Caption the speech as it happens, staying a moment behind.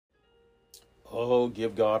Oh,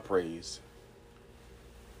 give God praise.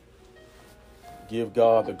 Give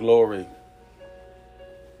God the glory.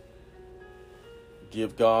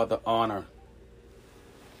 Give God the honor.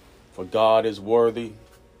 For God is worthy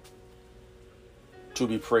to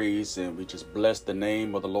be praised. And we just bless the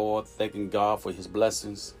name of the Lord, thanking God for his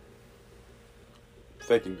blessings.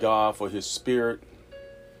 Thanking God for his spirit.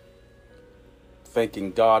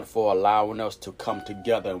 Thanking God for allowing us to come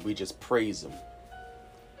together, and we just praise him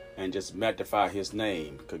and just magnify his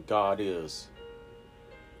name, because God is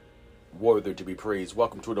worthy to be praised.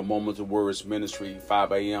 Welcome to the Moments of Words Ministry,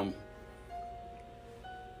 5 a.m.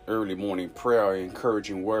 early morning prayer,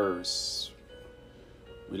 encouraging words.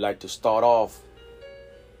 We like to start off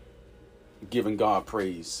giving God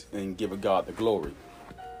praise and giving God the glory.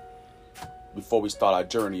 Before we start our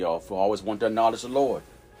journey off, we always want to acknowledge the Lord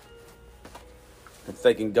and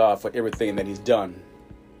thanking God for everything that he's done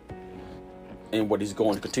and what he's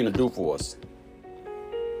going to continue to do for us.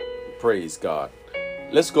 Praise God.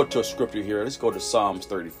 Let's go to a scripture here. Let's go to Psalms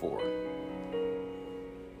 34.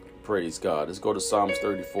 Praise God. Let's go to Psalms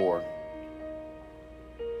 34.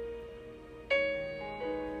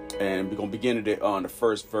 And we're going to begin it on the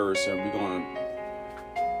first verse, and we're going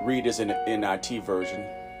to read this in the NIT version.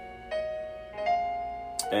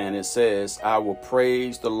 And it says, I will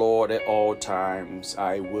praise the Lord at all times.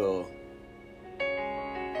 I will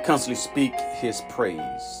constantly speak his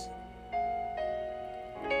praise.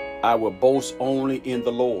 I will boast only in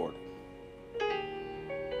the Lord.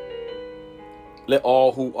 Let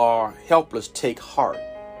all who are helpless take heart.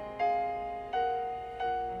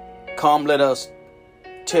 Come, let us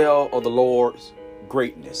tell of the Lord's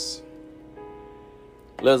greatness.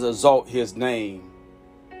 Let us exalt his name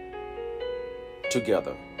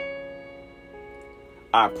together.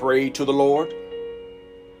 I prayed to the Lord,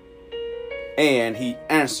 and he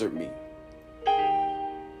answered me.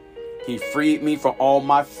 He freed me from all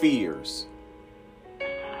my fears.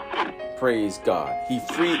 Praise God. He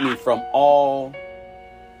freed me from all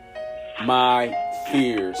my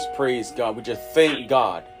fears. Praise God. We just thank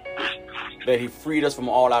God that he freed us from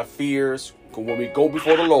all our fears. Because when we go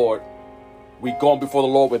before the Lord, we go before the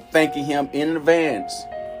Lord with thanking him in advance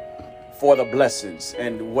for the blessings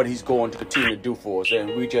and what he's going to continue to do for us.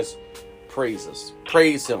 And we just praise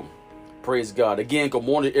him. Praise God. Again, good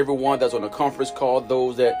morning to everyone that's on the conference call,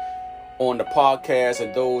 those that on the podcast,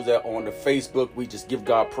 and those that on the Facebook. We just give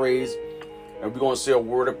God praise. And we're going to say a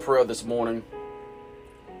word of prayer this morning.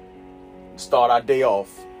 Start our day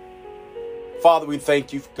off. Father, we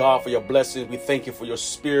thank you, God, for your blessings. We thank you for your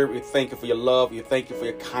spirit. We thank you for your love. We thank you for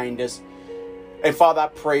your kindness. And Father, I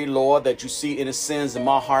pray, Lord, that you see any sins in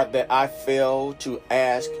my heart that I fail to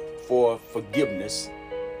ask for forgiveness.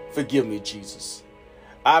 Forgive me, Jesus.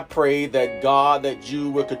 I pray that, God, that you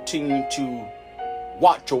will continue to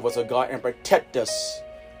watch over us, oh God, and protect us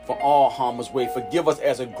from all harm's way. Forgive us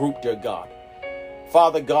as a group, dear God.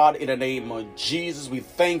 Father God, in the name of Jesus, we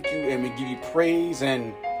thank you and we give you praise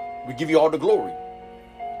and we give you all the glory.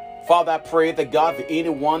 Father, I pray that, God, for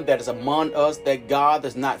anyone that is among us, that God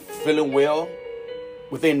is not feeling well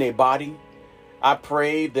within their body, I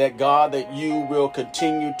pray that, God, that you will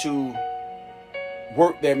continue to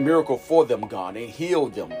work that miracle for them, God, and heal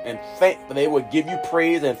them, and they will give you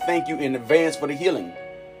praise and thank you in advance for the healing.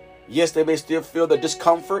 Yes, they may still feel the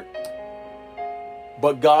discomfort,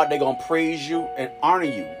 but God, they're going to praise you and honor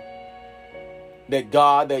you, that,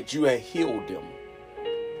 God, that you have healed them.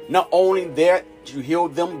 Not only that you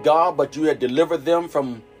healed them, God, but you have delivered them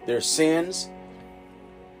from their sins.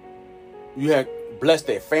 You have bless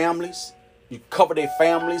their families. You cover their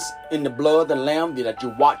families in the blood of the Lamb, that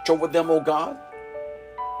you watch over them, oh God.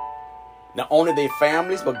 Not only their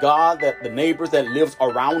families, but God, that the neighbors that lives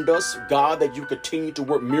around us, God, that you continue to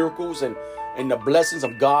work miracles and the blessings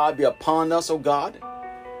of God be upon us, oh God.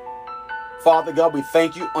 Father God, we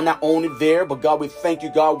thank you not only there, but God, we thank you,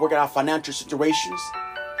 God, working our financial situations.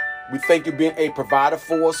 We thank you being a provider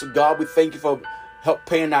for us, oh God. We thank you for help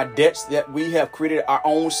paying our debts that we have created our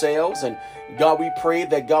own selves. And God, we pray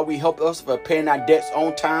that, God, we help us for paying our debts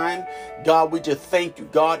on time. God, we just thank you,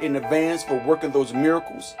 God, in advance for working those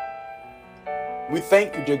miracles. We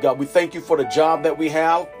thank you, dear God. We thank you for the job that we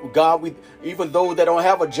have. God, even those that don't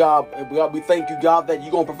have a job, God, we thank you, God, that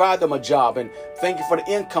you're going to provide them a job. And thank you for the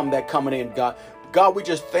income that coming in, God. God, we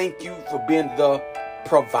just thank you for being the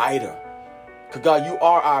provider. Because, God, you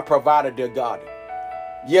are our provider, dear God.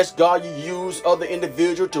 Yes, God, you use other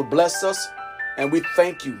individuals to bless us, and we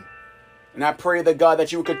thank you. And I pray that, God,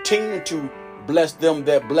 that you will continue to bless them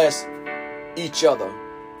that bless each other.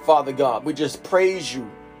 Father God, we just praise you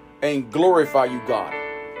and glorify you, God.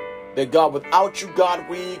 That, God, without you, God,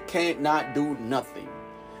 we cannot do nothing.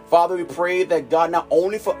 Father, we pray that, God, not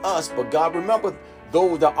only for us, but God, remember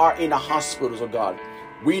those that are in the hospitals, oh God.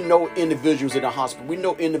 We know individuals in the hospital. We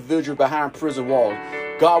know individuals behind prison walls.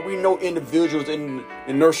 God, we know individuals in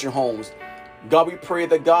the nursing homes. God, we pray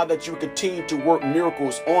that, God, that you continue to work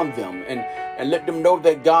miracles on them and let them know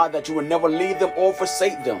that, God, that you will never leave them or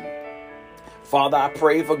forsake them. Father, I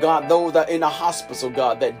pray for, God, those that are in the hospital,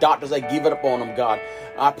 God, that doctors are giving up on them, God.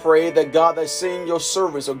 I pray that, God, that send your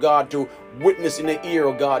servants, oh God, to witness in their ear,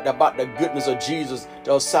 oh God, about the goodness of Jesus,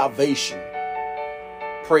 of salvation.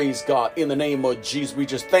 Praise God. In the name of Jesus, we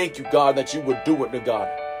just thank you, God, that you would do it to God.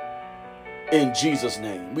 In Jesus'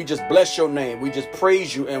 name. We just bless your name. We just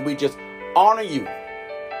praise you and we just honor you,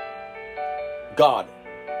 God,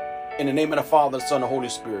 in the name of the Father, the Son, and the Holy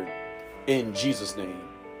Spirit, in Jesus' name.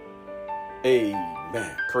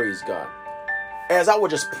 Amen. Praise God. As I was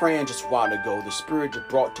just praying just a while ago, the Spirit just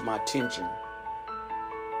brought to my attention,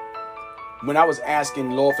 when I was asking,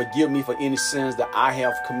 Lord, forgive me for any sins that I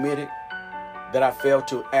have committed, that I failed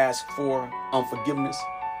to ask for unforgiveness.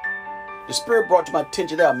 The Spirit brought to my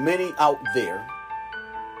attention, there are many out there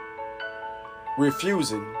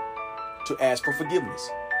refusing to ask for forgiveness.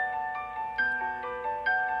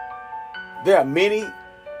 There are many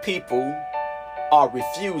people are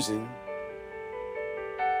refusing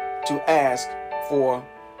to ask for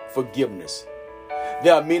forgiveness.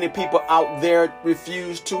 There are many people out there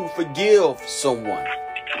refuse to forgive someone.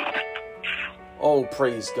 Oh,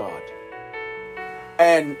 praise God.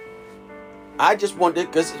 And I just wanted,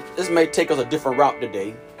 because this may take us a different route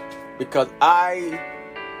today, because I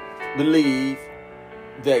believe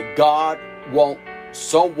that God wants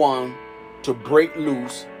someone to break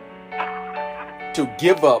loose, to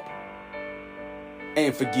give up,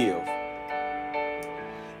 and forgive.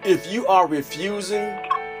 If you are refusing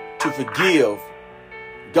to forgive,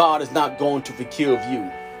 God is not going to forgive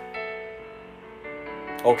you.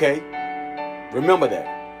 Okay? Remember that.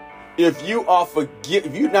 If you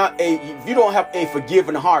don't have a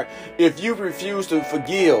forgiving heart, if you refuse to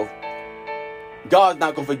forgive, God's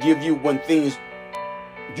not going to forgive you when things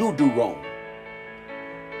you do wrong.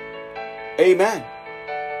 Amen.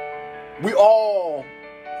 We all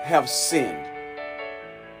have sinned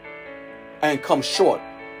and come short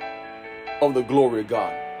of the glory of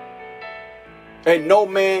God. And no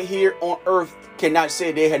man here on earth cannot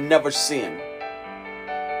say they had never sinned.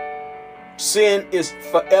 Sin is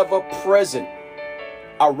forever present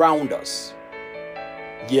around us.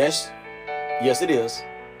 Yes, it is.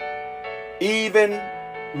 Even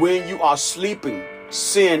when you are sleeping,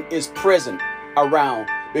 sin is present around,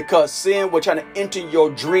 because sin will try to enter your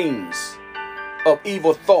dreams of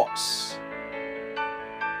evil thoughts,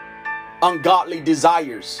 ungodly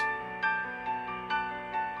desires.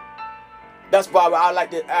 That's why I like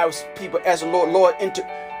to ask people, ask the Lord,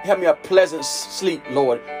 help me a pleasant sleep,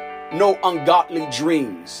 Lord. No ungodly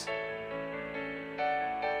dreams.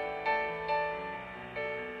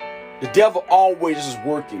 The devil always is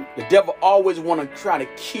working. The devil always want to try to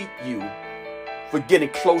keep you from getting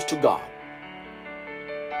close to God.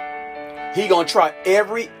 He gonna try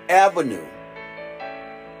every avenue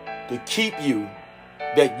to keep you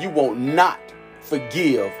that you will not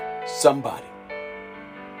forgive somebody.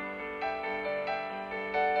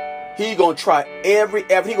 He gonna try every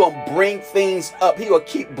avenue. He gonna bring things up. He gonna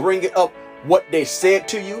keep bringing up what they said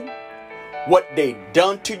to you, what they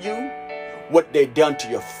done to you, what they done to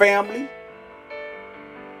your family.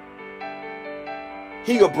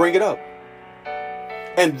 He gonna bring it up.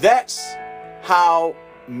 And that's how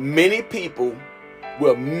many people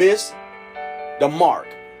will miss the mark.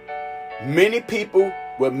 Many people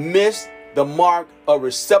will miss the mark of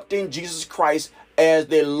accepting Jesus Christ as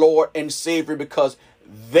their Lord and Savior because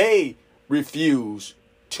they refuse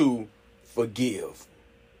to forgive.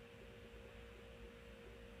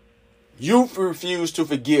 You refuse to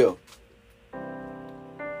forgive.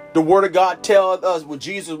 The Word of God tells us when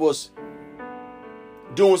Jesus was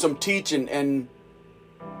doing some teaching, and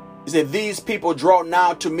he said, "These people draw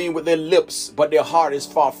nigh to me with their lips, but their heart is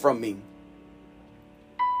far from me."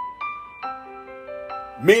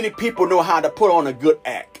 Many people know how to put on a good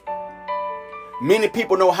act. Many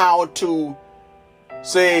people know how to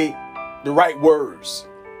say the right words,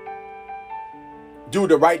 do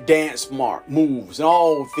the right dance moves, and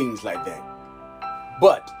all things like that.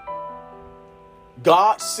 But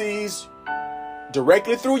God sees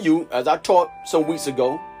directly through you, as I taught some weeks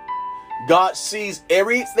ago. God sees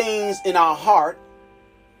everything in our heart.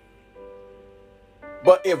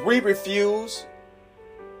 But if we refuse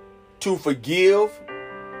to forgive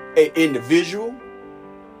an individual,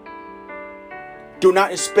 do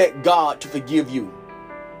not expect God to forgive you.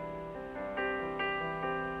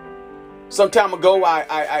 Some time ago,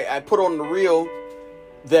 I put on the reel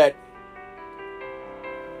that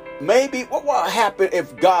maybe what would happen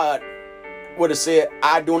if God would have said,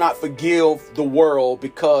 I do not forgive the world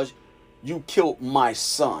because you killed my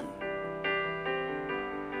son.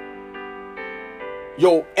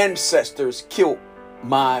 Your ancestors killed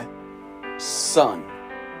my son.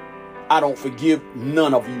 I don't forgive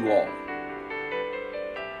none of you all.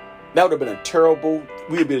 That would have been a terrible,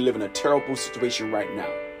 we'd be living in a terrible situation right now.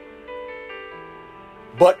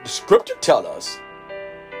 But the scripture tells us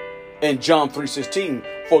in John 3:16,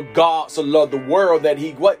 for God so loved the world that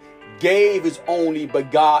he what? Gave his only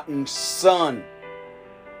begotten son.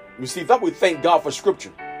 You see, that we thank God for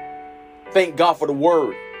scripture. Thank God for the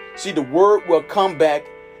word. See, the word will come back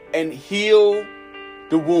and heal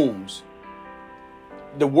the wounds.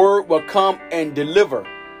 The word will come and deliver.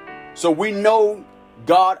 So we know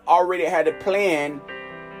God already had a plan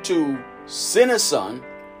to send a son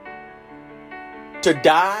to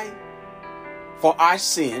die for our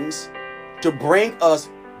sins, to bring us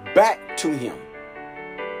back to him.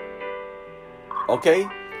 Okay?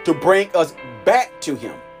 To bring us back to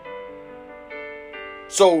him.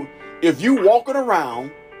 So if you walking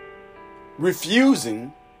around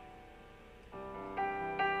refusing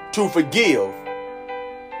to forgive,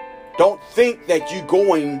 don't think that you're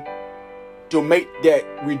going to make that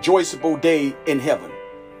rejoiceable day in heaven.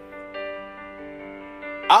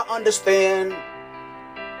 I understand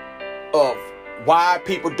of why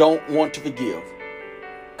people don't want to forgive,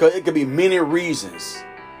 because it could be many reasons.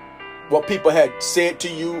 What people had said to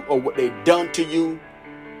you, or what they done to you,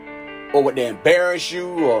 or what they embarrassed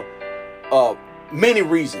you, or many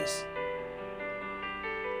reasons.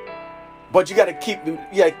 But you got to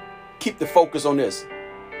keep the focus on this.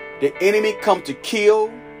 The enemy comes to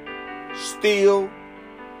kill, steal,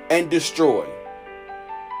 and destroy.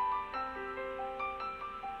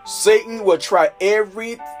 Satan will try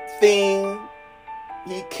everything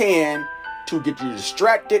he can to get you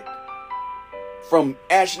distracted from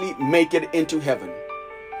actually making it into heaven.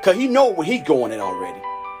 Because he knows where he's going at already.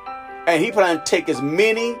 And he plans to take as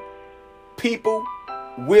many people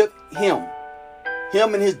with him.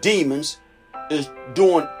 Him and his demons is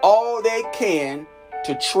doing all they can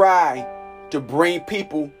to try to bring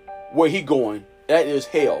people where he going. That is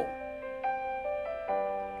hell.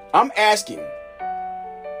 I'm asking,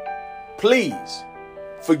 please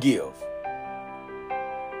forgive.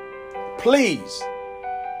 Please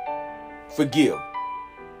forgive.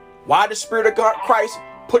 Why the Spirit of God, Christ,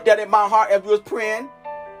 put that in my heart as we was praying?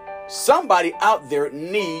 Somebody out there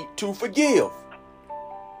need to forgive.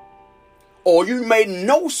 Or you may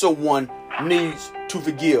know someone needs to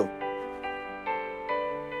forgive.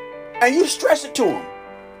 And you stress it to them.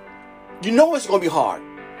 You know it's going to be hard.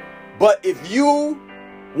 But if you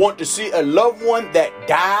want to see a loved one that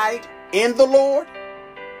died in the Lord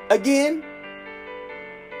again,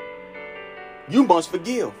 you must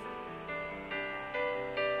forgive.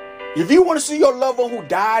 If you want to see your loved one who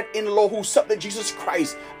died in the Lord, who accepted Jesus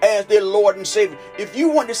Christ as their Lord and Savior, if you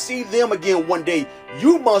want to see them again one day,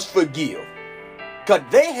 you must forgive. Because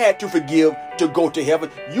they had to forgive to go to heaven.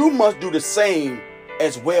 You must do the same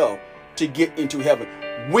as well to get into heaven.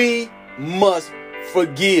 We must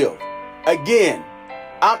forgive. Again,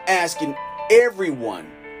 I'm asking everyone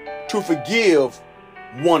to forgive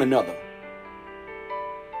one another.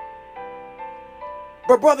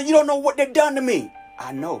 But brother, you don't know what they've done to me.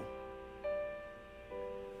 I know.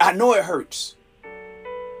 I know it hurts.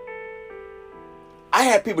 I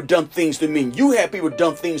had people done things to me. You had people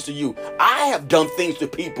done things to you. I have done things to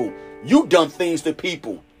people. You've done things to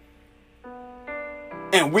people.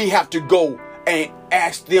 And we have to go and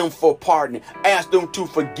ask them for pardon. Ask them to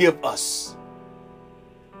forgive us.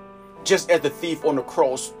 Just as the thief on the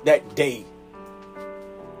cross that day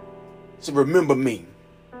said, remember me.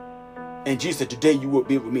 And Jesus said, today you will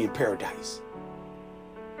be with me in paradise.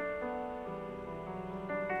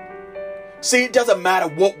 See, it doesn't matter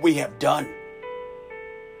what we have done.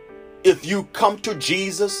 If you come to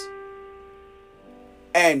Jesus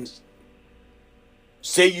and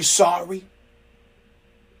say you're sorry,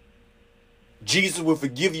 Jesus will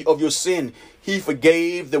forgive you of your sin. He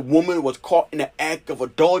forgave the woman who was caught in the act of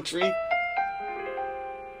adultery.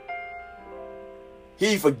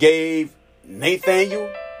 He forgave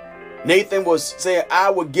Nathaniel. Nathan was saying, I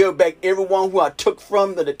will give back everyone who I took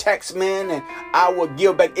from the tax man, and I will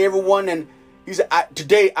give back everyone. And he said,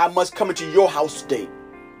 today I must come into your house today.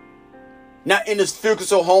 Not in his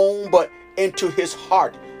physical home, but into his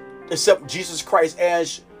heart. Accept Jesus Christ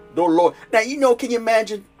as the Lord. Now, can you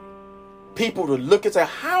imagine people to look and say,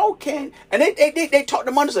 how can, and they talk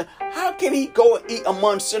to money and say, how can he go and eat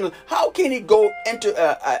among sinners? How can he go into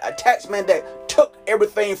a taxman that took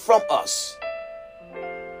everything from us?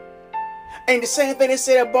 And the same thing they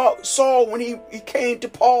said about Saul when he came to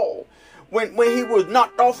Paul, when he was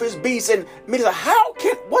knocked off his beast, and me like, how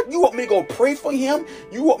can, what, you want me to go pray for him?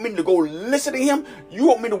 You want me to go listen to him? You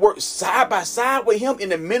want me to work side by side with him in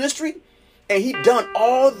the ministry? And he done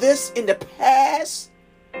all this in the past?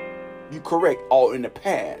 You correct, all in the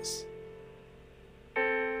past.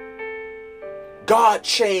 God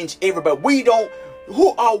changed everybody. We don't, who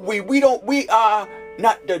are we? We are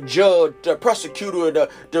not the judge, the prosecutor,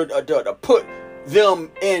 to put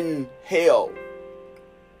them in hell.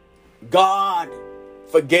 God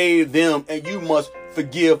forgave them, and you must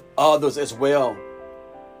forgive others as well.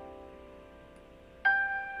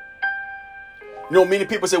 You know, many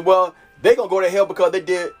people say, well, they're going to go to hell because they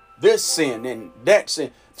did this sin and that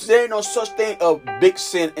sin. There ain't no such thing of big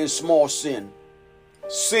sin and small sin.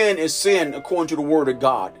 Sin is sin according to the word of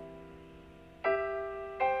God.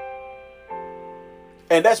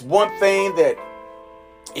 And that's one thing that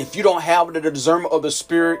if you don't have the discernment of the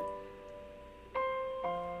Spirit,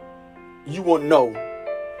 you won't know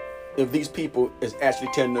if these people is actually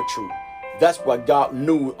telling the truth. That's why God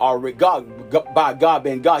knew already. By God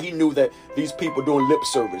being God, he knew that these people doing lip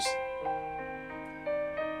service.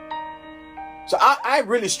 So I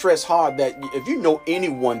really stress hard that if you know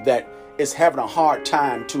anyone that is having a hard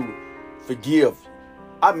time to forgive,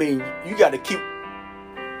 I mean, you got to keep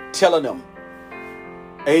telling them,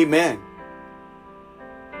 amen.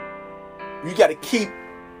 You got to keep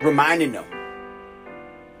reminding them.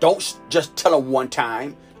 Don't just tell them one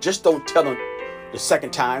time. Just don't tell them the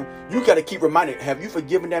second time. You got to keep reminding them, have you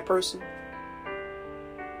forgiven that person?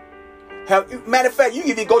 Matter of fact, you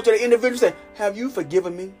even go to the individual and say, have you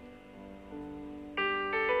forgiven me?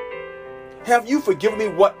 Have you forgiven me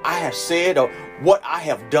what I have said or what I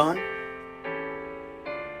have done?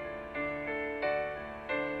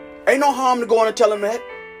 Ain't no harm to going and tell them that.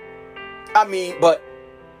 I mean, but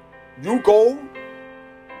you go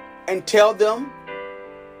and tell them,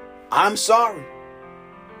 I'm sorry.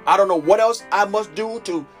 I don't know what else I must do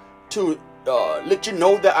to let you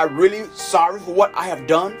know that I'm really sorry for what I have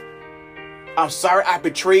done. I'm sorry I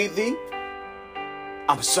betrayed thee.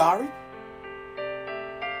 I'm sorry.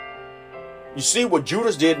 You see what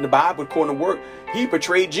Judas did in the Bible according to word. He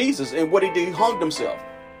betrayed Jesus, and what he did, he hung himself.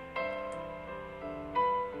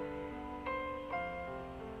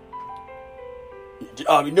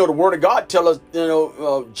 You know, the word of God tell us, you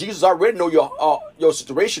know, Jesus already know your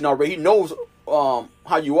situation already. He knows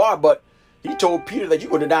how you are, but he told Peter that you're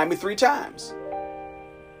going to deny me 3 times.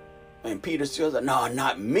 And Peter says, no,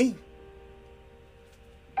 not me.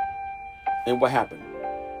 And what happened?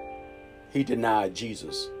 He denied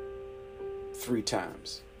Jesus 3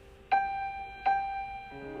 times.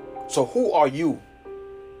 So who are you?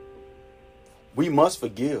 We must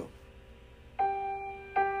forgive.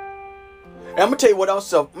 And I'm gonna tell you what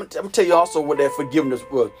else. I'm gonna tell you also what that forgiveness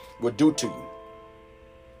will do to you.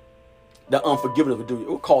 That unforgiveness will do you. It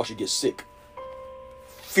will cause you to get sick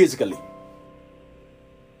physically.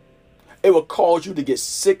 It will cause you to get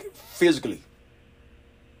sick physically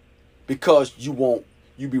because you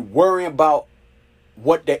be worrying about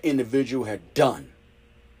what that individual had done.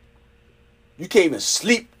 You can't even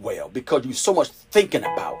sleep well because you're so much thinking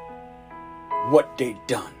about what they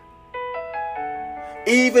done.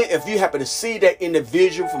 Even if you happen to see that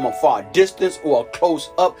individual from a far distance or close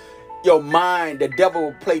up, your mind, the devil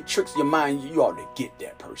will play tricks in your mind. You ought to get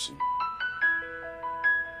that person.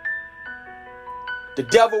 The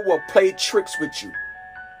devil will play tricks with you.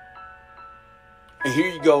 And here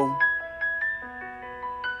you go.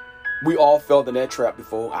 We all fell in that trap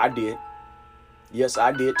before. I did. Yes,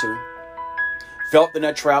 I did too. Felt in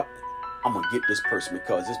that trap. I'm going to get this person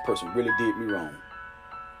because this person really did me wrong.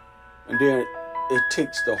 And then it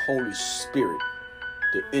takes the Holy Spirit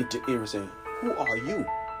to enter in and say, who are you?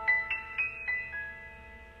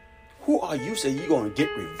 Who are you say you're going to get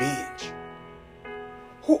revenge?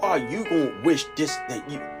 Who are you going to wish this that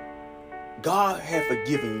you... God have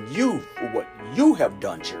forgiven you for what you have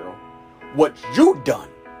done, Gerald. What you done.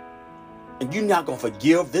 And you're not going to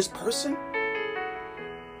forgive this person?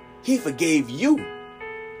 He forgave you.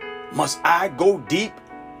 Must I go deep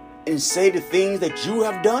and say the things that you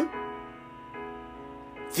have done?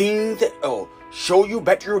 Things that show you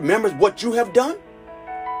back to your remembrance what you have done?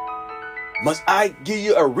 Must I give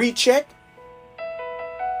you a recheck?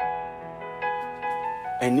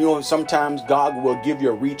 And you know, sometimes God will give you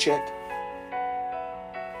a recheck.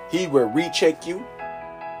 He will recheck you.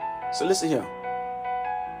 So listen here.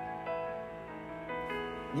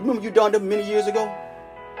 You remember you done that many years ago?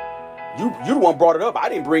 You the one brought it up. I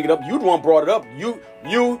didn't bring it up. You the one brought it up. You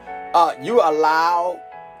allow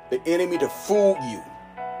the enemy to fool you.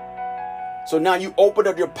 So now you open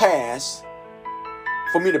up your past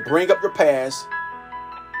for me to bring up your past.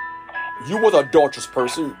 You was an adulterous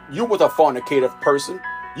person. You was a fornicative person.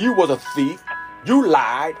 You was a thief. You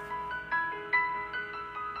lied.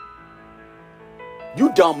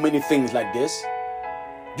 You done many things like this.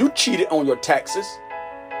 You cheated on your taxes.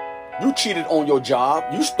 You cheated on your job.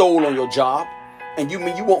 You stole on your job. And you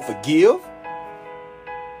mean you won't forgive?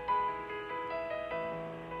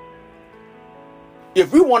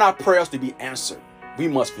 If we want our prayers to be answered, we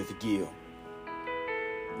must forgive.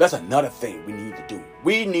 That's another thing we need to do.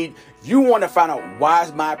 You want to find out why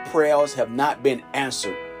my prayers have not been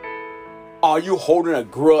answered. Are you holding a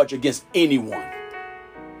grudge against anyone?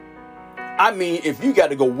 I mean, if you got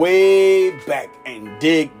to go way back and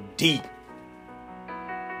dig deep.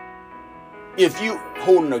 If you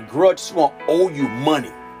holding a grudge, someone owe you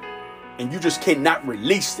money and you just cannot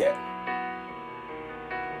release that,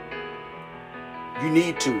 you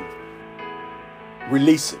need to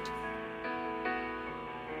release it.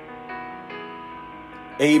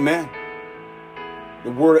 Amen.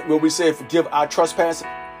 The word where we say forgive our trespasses,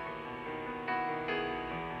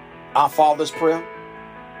 our Father's prayer.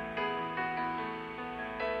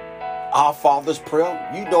 Our Father's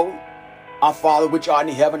prayer, you know, our Father which art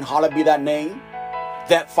in heaven, hallowed be thy name.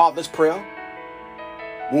 That Father's prayer.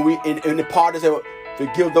 When we in the part that says,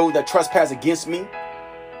 forgive those that trespass against me.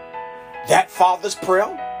 That Father's prayer.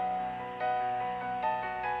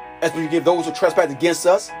 As we forgive those who trespass against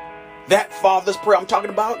us. That Father's prayer I'm talking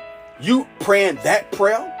about. You praying that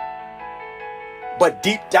prayer. But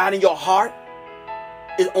deep down in your heart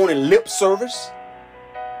is only lip service.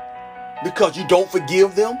 Because you don't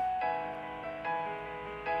forgive them.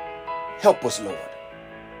 Help us, Lord.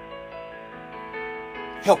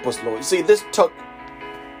 Help us, Lord. You see, this took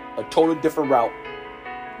a totally different route.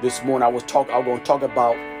 This morning I was going to talk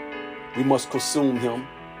about we must consume him.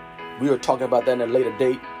 We are talking about that in a later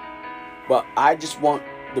date. But I just want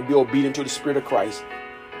to be obedient to the Spirit of Christ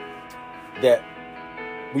that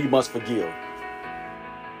we must forgive.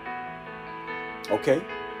 Okay?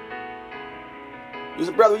 You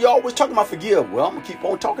say, brother, you always talking about forgive. Well, I'm going to keep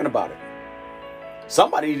on talking about it.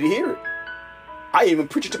 Somebody need to hear it. I even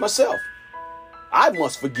preach it to myself. I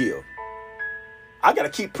must forgive. I got to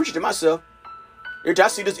keep preaching to myself. If I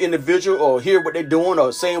see this individual or hear what they're doing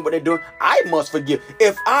or saying what they're doing, I must forgive.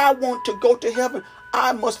 If I want to go to heaven,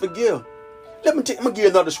 I must forgive. I'm going to give you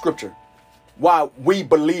another scripture why we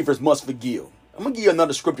believers must forgive. I'm going to give you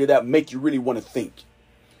another scripture that make you really want to think.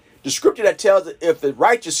 The scripture that tells us if the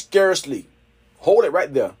righteous scarcely, hold it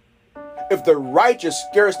right there. If the righteous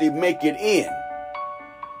scarcely make it in,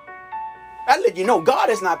 I let you know God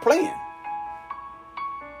is not playing.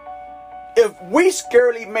 If we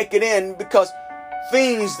scarcely make it in because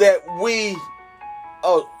things that we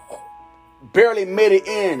barely made it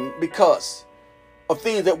in because of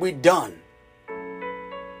things that we done,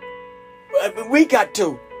 we got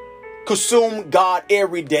to consume God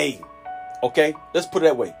every day. Okay, let's put it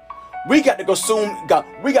that way. We got to consume God.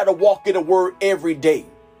 We got to walk in the Word every day.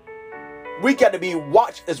 We got to be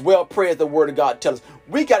watched as well, pray as the Word of God tells us.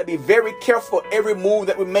 We got to be very careful every move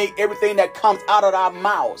that we make, everything that comes out of our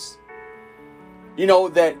mouths. You know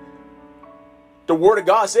that the Word of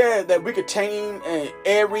God says that we could tame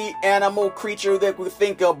every animal creature that we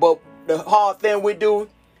think of, but the hard thing we do,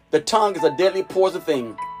 the tongue is a deadly poison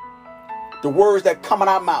thing. The words that come out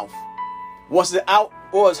of our mouth, once it's out,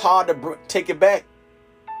 it's hard to take it back.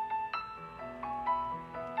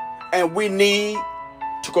 And we need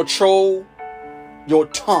to control your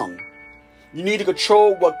tongue. You need to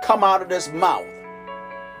control what come out of this mouth.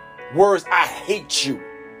 Words, I hate you.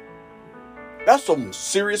 That's some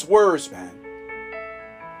serious words, man.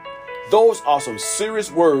 Those are some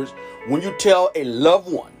serious words when you tell a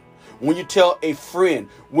loved one, when you tell a friend,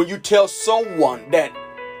 when you tell someone that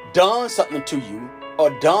done something to you or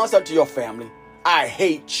done something to your family, I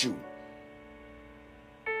hate you.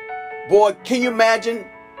 Boy, can you imagine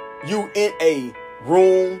you in a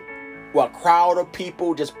room with a crowd of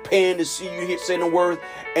people just paying to see you saying the words,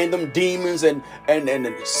 and them demons and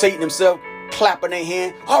Satan himself clapping their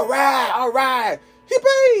hand. All right.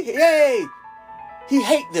 Hippie, yay. He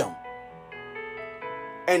hate them.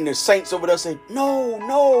 And the saints over there say, no,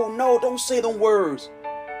 don't say them words.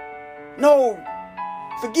 No,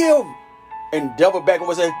 forgive. And devil back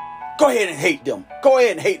over say, go ahead and hate them. Go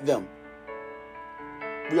ahead and hate them.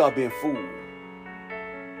 We are being fooled.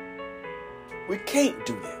 We can't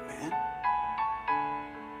do that, man.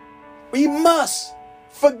 We must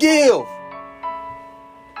forgive.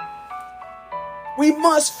 We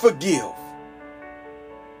must forgive.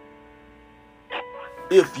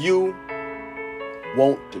 If you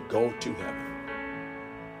want to go to heaven,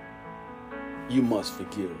 you must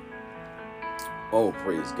forgive. Oh,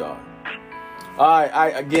 praise God.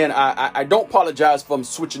 I don't apologize for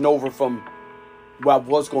switching over from what I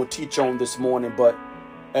was going to teach on this morning, but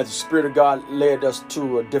as the Spirit of God led us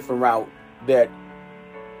to a different route, that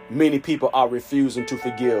many people are refusing to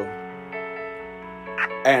forgive.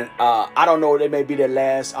 And I don't know, it may be their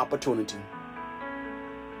last opportunity.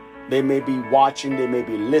 They may be watching, they may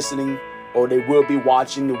be listening, or they will be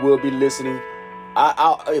watching, they will be listening.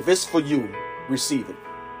 If it's for you, receive it.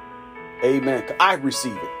 Amen. I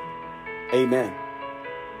receive it. Amen.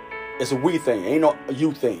 It's a we thing. Ain't no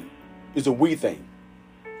you thing. It's a we thing.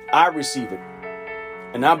 I receive it.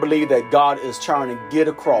 And I believe that God is trying to get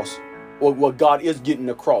across, or what God is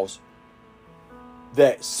getting across,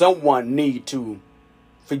 that someone need to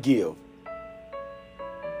forgive.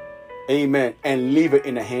 Amen. And leave it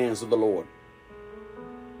in the hands of the Lord.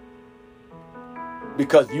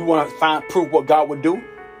 Because you want to find proof what God would do?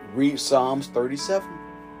 Read Psalms 37.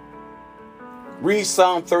 Read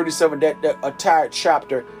Psalm 37, that entire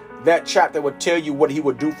chapter. That chapter will tell you what he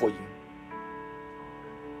would do for you.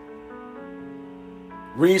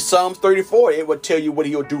 Read Psalms 34. It will tell you what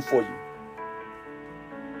he'll do for you.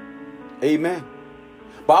 Amen.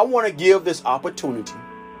 But I want to give this opportunity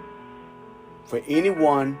for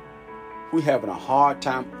anyone who having a hard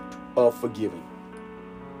time of forgiving.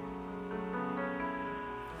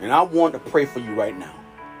 And I want to pray for you right now.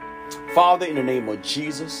 Father, in the name of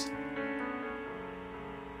Jesus,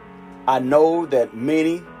 I know that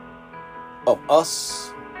many of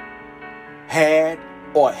us had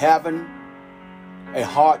or having a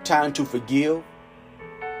hard time to forgive.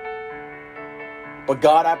 But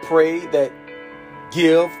God, I pray that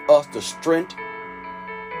give us the strength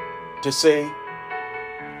to say,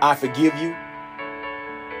 I forgive you.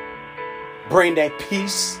 Bring that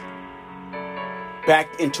peace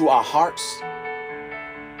back into our hearts.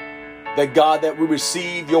 That God, that we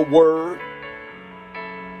receive your word,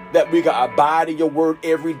 that we can abide in your word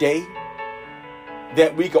every day,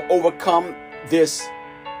 that we can overcome this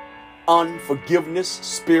unforgiveness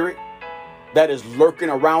spirit that is lurking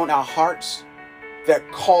around our hearts,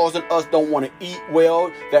 that causing us don't want to eat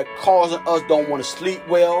well, that causing us don't want to sleep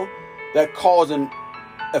well, that causing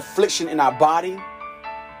affliction in our body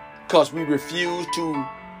because we refuse to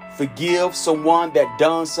forgive someone that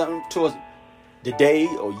done something to us today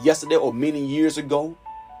or yesterday or many years ago.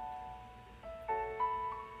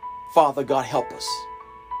 Father God, help us.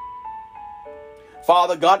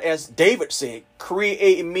 Father God, as David said,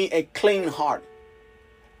 create in me a clean heart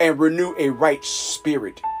and renew a right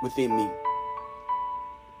spirit within me.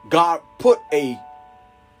 God, put a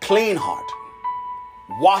clean heart.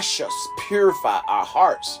 Wash us, purify our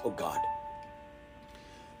hearts, oh God.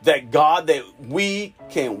 That God, that we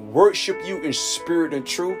can worship you in spirit and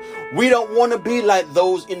truth. We don't want to be like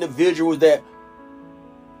those individuals that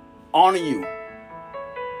honor you,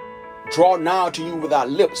 draw nigh to you with our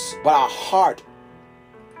lips, but our heart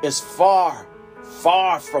is far,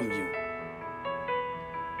 far from you.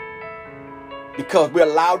 Because we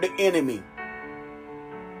allowed the enemy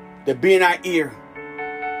to be in our ear,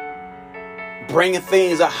 bringing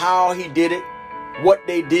things of how he did it, what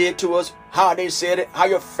they did to us, how they said it, how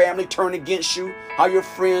your family turned against you, how your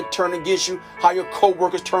friends turned against you, how your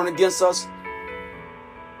co-workers turned against us.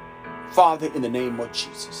 Father, in the name of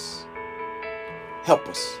Jesus, help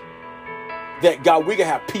us. That God, we can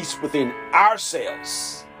have peace within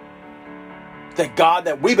ourselves. That God,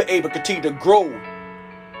 that we be able to continue to grow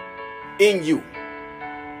in you.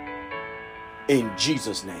 In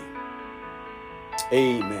Jesus' name.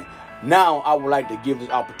 Amen. Now, I would like to give this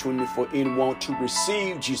opportunity for anyone to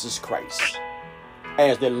receive Jesus Christ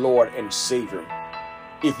as their Lord and Savior.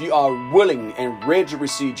 If you are willing and ready to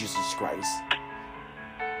receive Jesus Christ,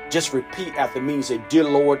 just repeat after me and say, Dear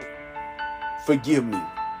Lord, forgive me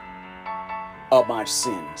of my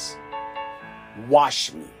sins.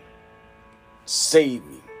 Wash me. Save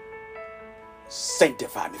me.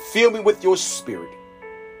 Sanctify me. Fill me with your spirit.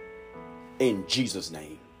 In Jesus'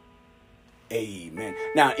 name. Amen.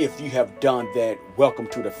 Now, if you have done that, welcome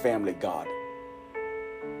to the family, God.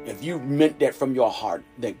 If you meant that from your heart,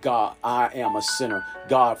 that God, I am a sinner.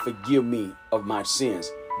 God, forgive me of my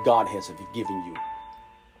sins. God has forgiven you.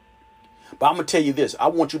 But I'm going to tell you this. I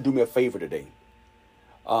want you to do me a favor today.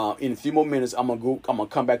 In a few more minutes, I'm gonna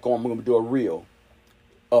come back on. I'm going to do a reel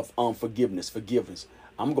of forgiveness.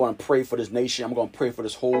 I'm going to pray for this nation. I'm going to pray for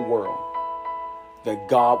this whole world. That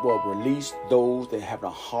God will release those that have a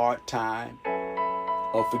hard time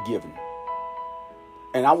of forgiving.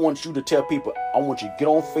 And I want you to tell people, I want you to get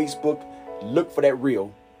on Facebook, look for that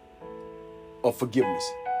reel of forgiveness.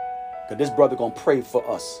 Because this brother going to pray for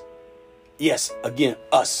us. Yes, again,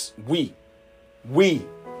 us, we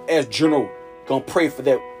as general going to pray for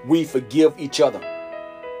that we forgive each other.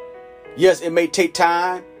 Yes, it may take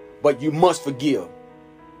time, but you must forgive.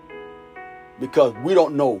 Because we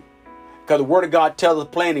don't know. Because the word of God tells us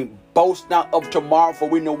plainly, boast not of tomorrow, for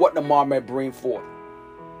we know what tomorrow may bring forth.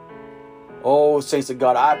 Oh, saints of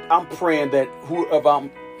God, I'm praying that whoever I'm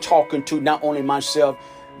talking to, not only myself,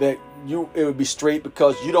 that it would be straight,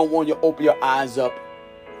 because you don't want to open your eyes up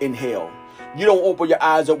in hell. You don't open your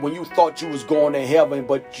eyes up when you thought you was going to heaven,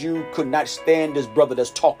 but you could not stand this brother that's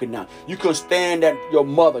talking now. You couldn't stand that your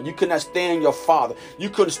mother. You could not stand your father. You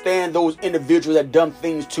couldn't stand those individuals that done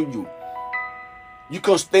things to you. You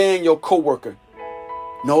couldn't stand your coworker.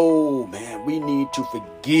 No, man, we need to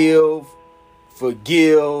forgive.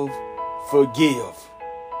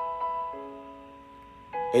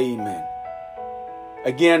 Amen.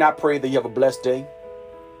 Again, I pray that you have a blessed day.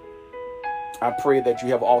 I pray that you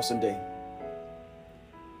have an awesome day.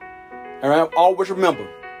 And always remember,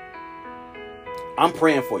 I'm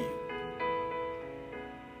praying for you.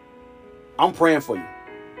 I'm praying for you.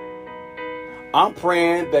 I'm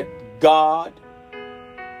praying that God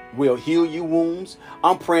will heal your wounds.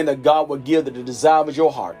 I'm praying that God will give the desire of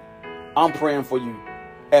your heart. I'm praying for you.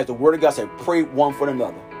 As the word of God said, pray one for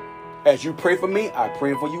another. As you pray for me, I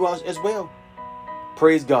pray for you as well.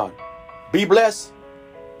 Praise God. Be blessed.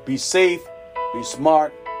 Be safe. Be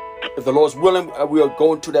smart. If the Lord's willing, we'll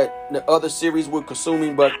go into the other series we're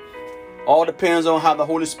consuming, but all depends on how the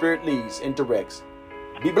Holy Spirit leads and directs.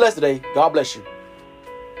 Be blessed today. God bless you.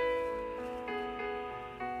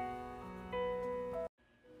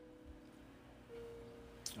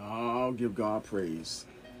 Oh, give God praise.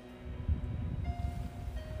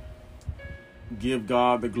 Give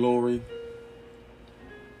God the glory.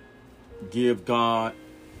 Give God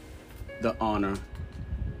the honor.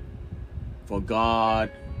 For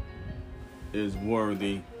God is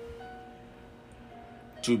worthy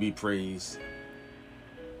to be praised.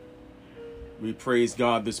 We praise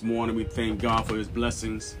God this morning. We thank God for his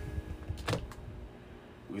blessings.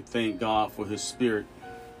 We thank God for his spirit.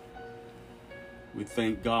 We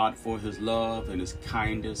thank God for his love and his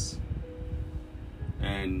kindness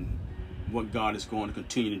and what God is going to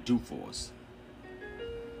continue to do for us.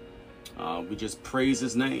 We just praise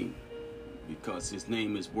his name because his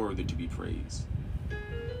name is worthy to be praised.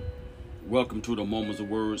 Welcome to the Moments of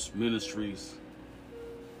Words Ministries,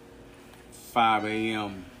 5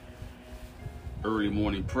 a.m. early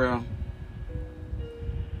morning prayer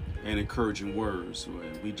and encouraging words.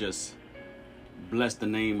 We just bless the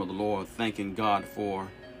name of the Lord, thanking God for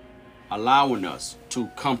allowing us to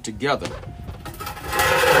come together.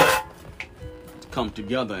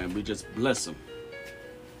 And we just bless him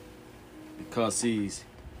because he's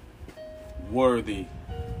worthy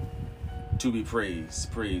to be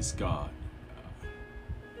praised. Praise God.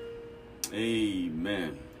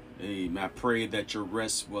 Amen. Amen. I pray that your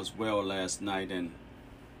rest was well last night, and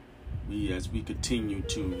as we continue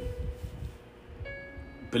to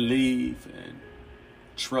believe and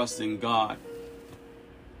trust in God,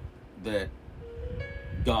 that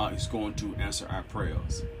God is going to answer our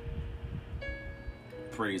prayers.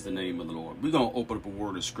 Praise the name of the Lord. We're going to open up a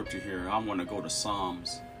word of scripture here. I want to go to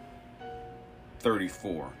Psalms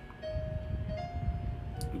 34.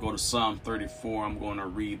 We go to Psalm 34. I'm going to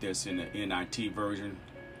read this in the NIT version.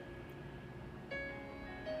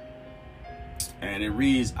 And it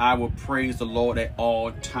reads, I will praise the Lord at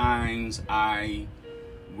all times. I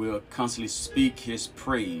will constantly speak his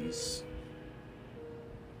praise.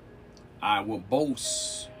 I will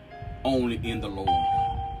boast only in the Lord.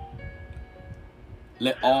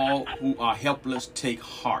 Let all who are helpless take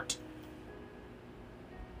heart.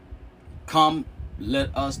 Come,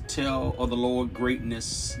 let us tell of the Lord's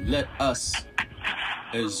greatness. Let us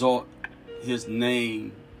exalt his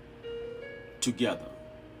name together.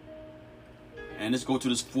 And let's go to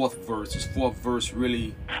this fourth verse. This fourth verse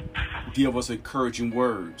really gives us encouraging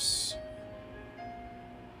words.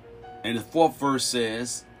 And the fourth verse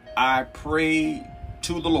says, I prayed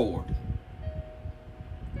to the Lord,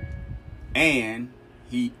 and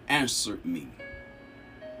he answered me.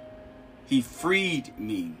 He freed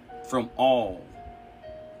me from all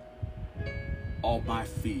my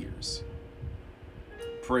fears.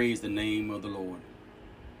 Praise the name of the Lord.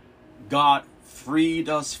 God freed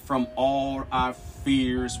us from all our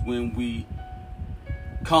fears when we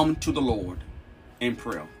come to the Lord in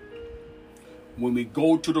prayer. When we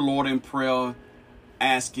go to the Lord in prayer,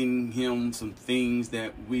 asking him some things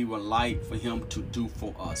that we would like for him to do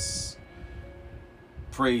for us.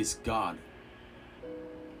 Praise God.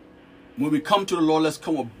 When we come to the Lord, let's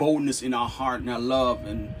come with boldness in our heart and our love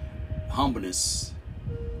and humbleness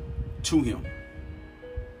to him.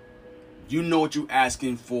 You know what you're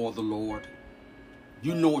asking for the Lord.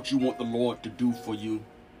 You know what you want the Lord to do for you.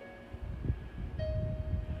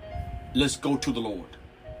 Let's go to the Lord.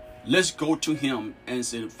 Let's go to him and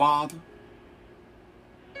say, Father,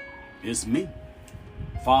 it's me.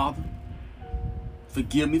 Father,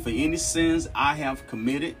 forgive me for any sins I have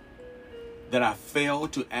committed that I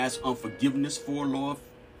failed to ask unforgiveness for, Lord.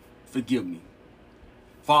 Forgive me.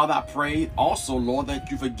 Father, I pray also, Lord,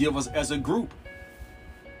 that you forgive us as a group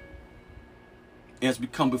as we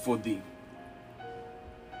come before thee.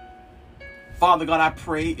 Father God, I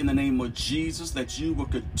pray in the name of Jesus that you will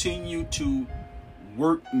continue to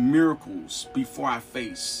work miracles before our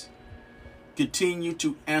face. Continue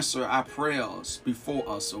to answer our prayers before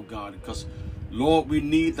us, oh God, because Lord, we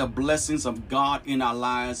need the blessings of God in our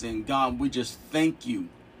lives. And God, we just thank you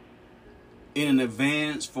in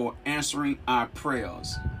advance for answering our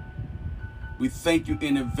prayers. We thank you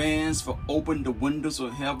in advance for opening the windows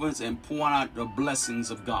of heavens and pouring out the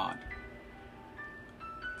blessings of God.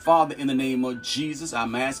 Father, in the name of Jesus,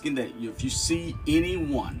 I'm asking that if you see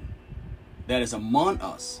anyone that is among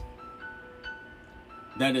us,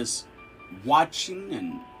 that is watching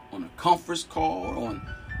and on a conference call, on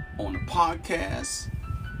a podcast,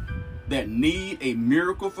 that need a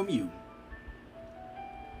miracle from you,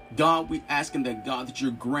 God, we asking that, God, that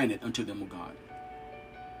you grant it unto them, oh God.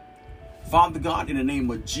 Father God, in the name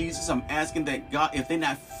of Jesus, I'm asking that, God, if they're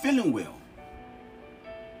not feeling well,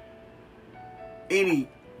 any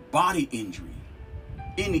body injury,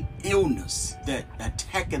 any illness that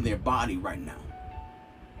attacking their body right now,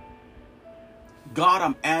 God,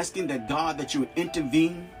 I'm asking that, God, that you would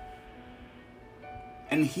intervene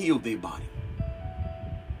and heal their body.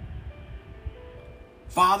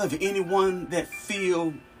 Father, for anyone that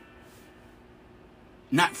feel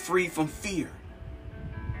not free from fear,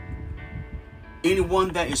 anyone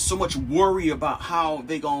that is so much worried about how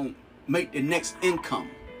they're going to make the next income,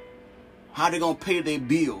 how they're going to pay their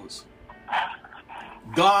bills,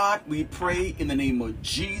 God, we pray in the name of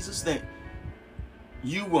Jesus that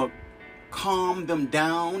you will calm them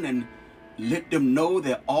down and let them know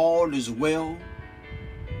that all is well,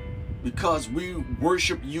 because we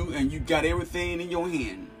worship you and you got everything in your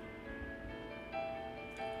hand.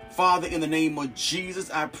 Father, in the name of Jesus,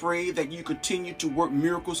 I pray that you continue to work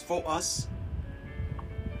miracles for us.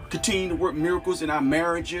 Continue to work miracles in our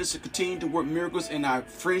marriages. Continue to work miracles in our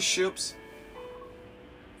friendships.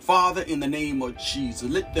 Father, in the name of Jesus,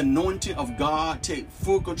 let the anointing of God take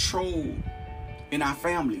full control in our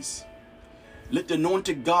families. Let the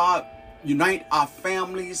anointing of God unite our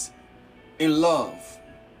families in love.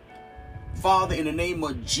 Father, in the name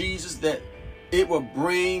of Jesus, that it will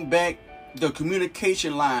bring back the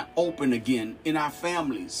communication line open again in our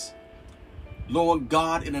families. Lord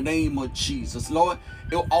God, in the name of Jesus, Lord,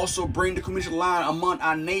 it will also bring the communication line among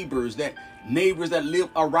our neighbors that live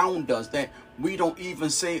around us, that we don't even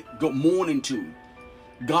say good morning to.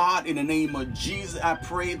 God, in the name of Jesus, I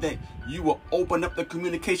pray that you will open up the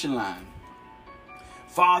communication line.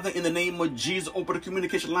 Father, in the name of Jesus, open the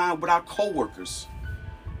communication line with our co-workers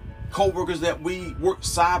that we work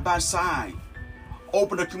side by side.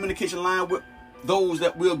 Open the communication line with those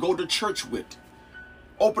that we'll go to church with.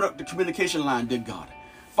 Open up the communication line, dear God.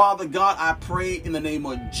 Father God, I pray in the name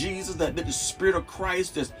of Jesus that the Spirit of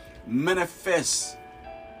Christ just manifests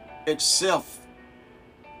itself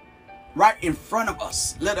right in front of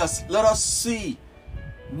us. Let us see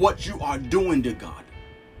what you are doing, dear God.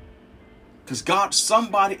 Because God,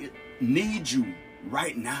 somebody needs you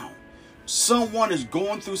right now. Someone is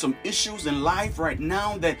going through some issues in life right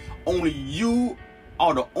now that only you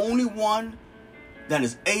are the only one that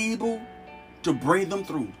is able to bring them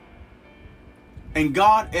through. And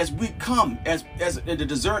God, as we come, as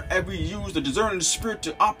we use the discerning spirit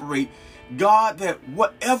to operate, God, that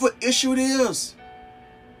whatever issue it is,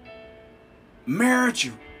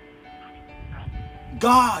 marriage,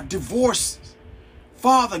 God, divorce,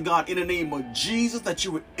 Father God, in the name of Jesus, that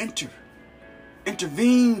you would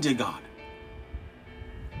intervene, dear God.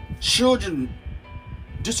 Children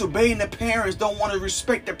disobeying their parents, don't want to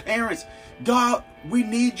respect their parents. God, we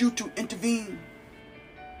need you to intervene.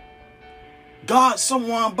 God,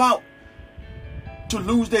 someone about to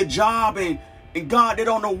lose their job and God, they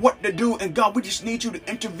don't know what to do. And God, we just need you to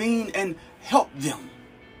intervene and help them.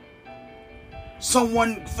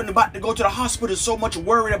 Someone about to go to the hospital is so much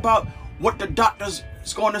worried about what the doctor's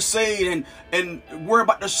going to say and worry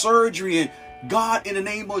about the surgery. And God, in the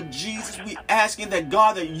name of Jesus, we asking that,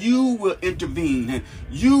 God, that you will intervene and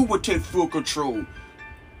you will take full control.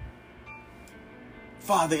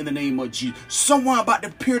 Father, in the name of Jesus. Someone about to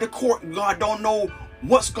appear to court, God, don't know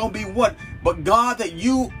what's going to be what. But God, that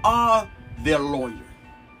you are their lawyer.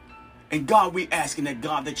 And God, we asking that,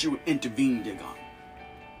 God, that you would intervene, dear God.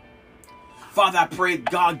 Father, I pray,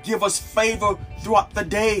 God, give us favor throughout the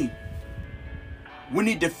day. We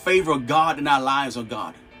need the favor of God in our lives, oh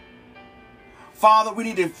God. Father, we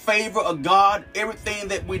need the favor of God, everything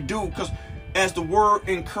that we do, because as the word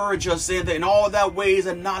encourages us, saying that in all thy ways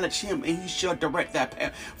acknowledge him, and he shall direct that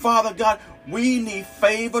path. Father God, we need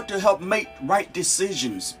favor to help make right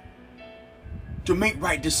decisions. To make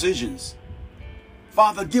right decisions.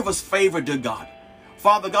 Father, give us favor, dear God.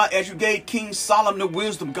 Father God, as you gave King Solomon the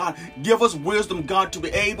wisdom, God, give us wisdom, God, to be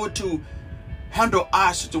able to handle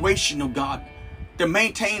our situation, oh God, to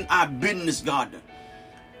maintain our business, God,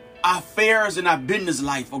 our affairs and our business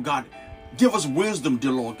life, oh God. Give us wisdom,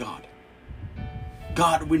 dear Lord God.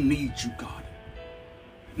 God, we need you, God.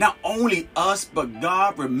 Not only us, but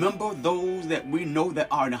God, remember those that we know that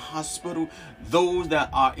are in the hospital, those that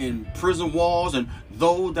are in prison walls, and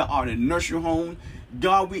those that are in nursing homes.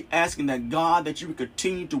 God, we asking that, God, that you would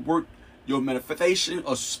continue to work your manifestation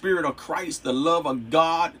of Spirit of Christ, the love of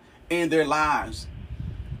God in their lives.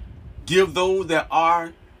 Give those that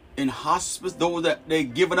are in hospice, those that they're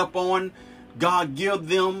giving up on, God, give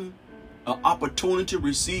them an opportunity to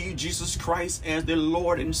receive Jesus Christ as their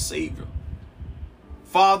Lord and Savior.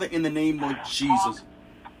 Father, in the name of Jesus,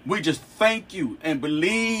 we just thank you and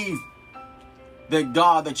believe that,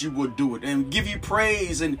 God, that you will do it, and give you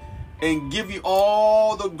praise and give you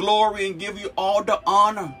all the glory and give you all the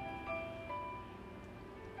honor.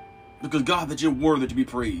 Because, God, that you're worthy to be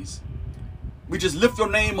praised. We just lift your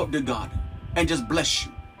name up to God and just bless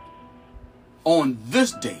you. On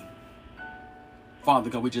this day,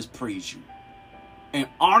 Father God, we just praise you and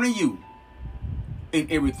honor you in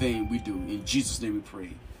everything we do. In Jesus' name we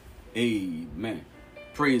pray. Amen.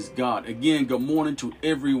 Praise God. Again, good morning to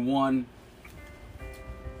everyone.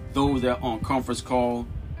 Those that are on conference call,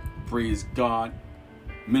 praise God.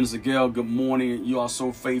 Minister Gail, good morning. You are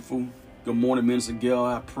so faithful. Good morning, Minister Gail.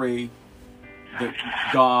 I pray that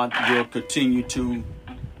God will continue to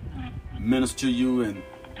minister to you, and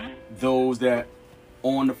those that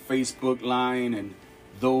on the Facebook line and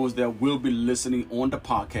those that will be listening on the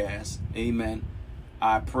podcast. Amen.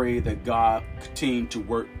 I pray that God continue to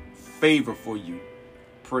work favor for you.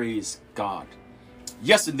 Praise God.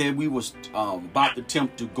 Yesterday we was about to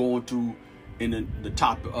attempt to go into the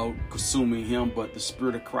topic of consuming him, but the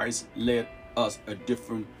Spirit of Christ led us a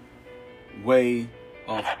different way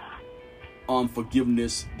of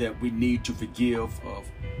unforgiveness, that we need to forgive of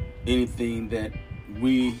anything that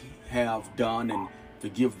we have done and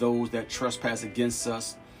forgive those that trespass against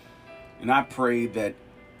us. And I pray that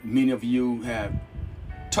many of you have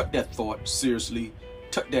took that thought seriously,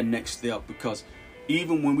 took that next step, because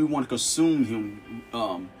even when we want to consume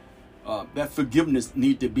him, that forgiveness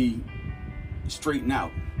need to be straightened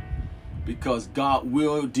out, because God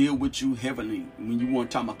will deal with you heavily when you want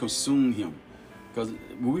to talk about consume him. Because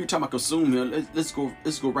when we're talking about consume him, let's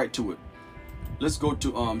go right to it. Let's go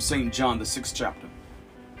to St. John, the 6th chapter.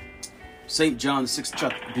 St. John, the 6th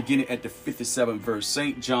chapter, beginning at the 57th verse.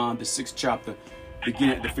 St. John, the 6th chapter,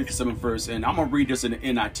 beginning at the 57th verse. And I'm going to read this in the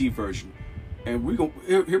NIT version. And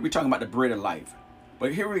here we're talking about the bread of life.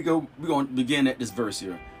 But here we go. We're going to begin at this verse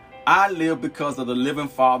here. I live because of the living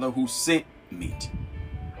Father who sent me.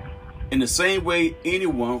 In the same way,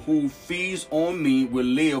 anyone who feeds on me will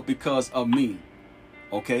live because of me.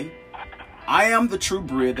 Okay? I am the true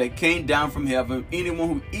bread that came down from heaven. Anyone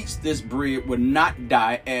who eats this bread will not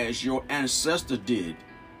die as your ancestors did.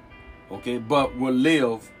 Okay? But will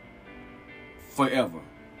live forever.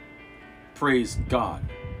 Praise God.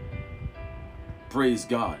 Praise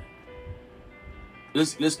God.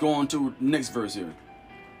 Let's go on to the next verse here.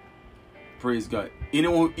 Praise God.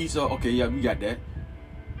 Anyone who eats, okay, yeah, we got that.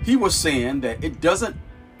 He was saying that it doesn't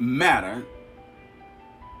matter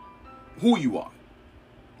who you are,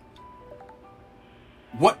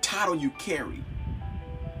 what title you carry,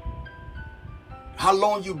 how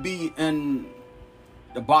long you be in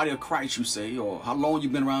the body of Christ, you say, or how long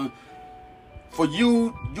you've been around. For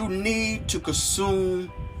you need to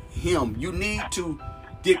consume him. You need to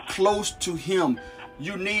get close to him.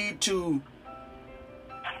 You need to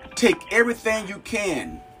take everything you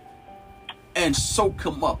can and soak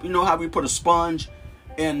him up. You know how we put a sponge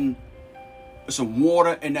in some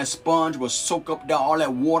water, and that sponge will soak up all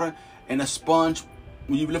that water, and that sponge,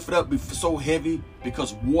 when you lift it up, be so heavy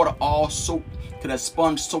because water all soak. Can that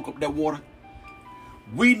sponge soak up that water?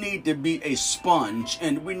 We need to be a sponge,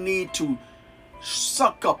 and we need to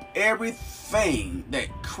suck up everything that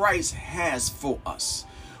Christ has for us.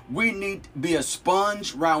 We need to be a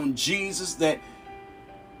sponge around Jesus, that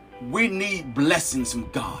we need blessings from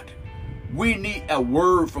God. We need a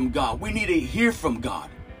word from God. We need to hear from God.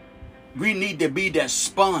 We need to be that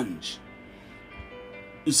sponge.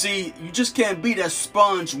 You see, you just can't be that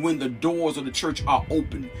sponge when the doors of the church are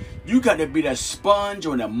open. You got to be that sponge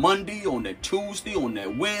on that Monday, on that Tuesday, on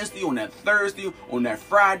that Wednesday, on that Thursday, on that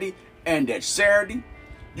Friday, and that Saturday.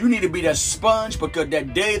 You need to be that sponge, because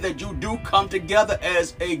that day that you do come together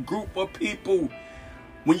as a group of people,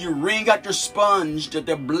 when you wring out your sponge, that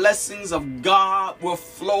the blessings of God will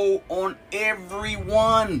flow on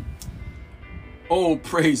everyone. Oh,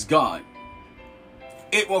 praise God.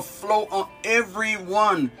 It will flow on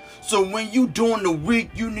everyone. So when you during the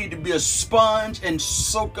week, you need to be a sponge and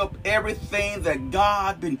soak up everything that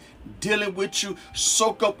God been dealing with you.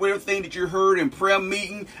 Soak up everything that you heard in prayer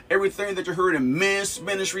meeting, everything that you heard in men's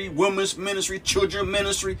ministry, women's ministry, children's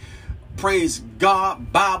ministry. Praise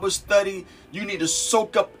God, Bible study. You need to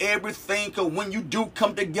soak up everything, because when you do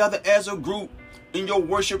come together as a group in your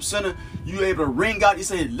worship center, you're able to ring out. You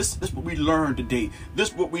say, this is what we learned today. This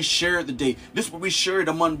is what we shared today. This is what we shared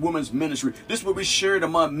among women's ministry. This is what we shared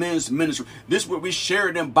among men's ministry. This is what we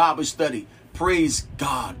shared in Bible study. Praise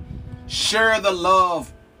God. Share the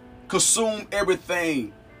love. Consume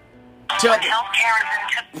everything. Tell them,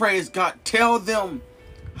 praise God. Tell them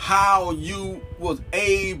how you was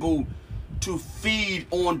able to feed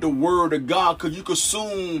on the word of God, because you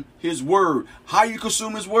consume his word. How you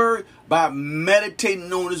consume his word? By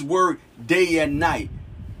meditating on his word day and night.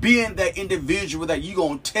 Being that individual that you're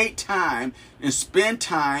going to take time and spend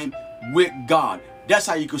time with God. That's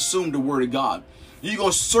how you consume the word of God. You're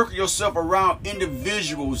going to circle yourself around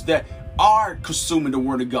individuals that are consuming the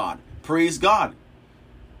word of God. Praise God.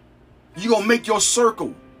 You're going to make your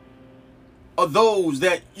circle of those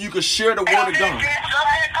that you can share the word of God.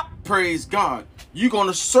 Praise God. You're going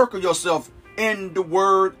to circle yourself in the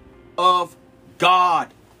word of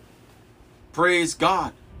God. Praise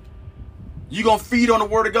God. You're going to feed on the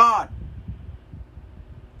word of God.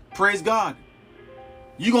 Praise God.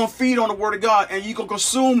 You're going to feed on the word of God, and you're going to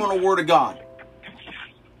consume on the word of God.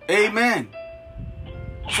 Amen.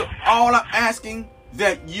 So all I'm asking,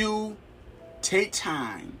 that you take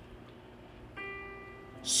time,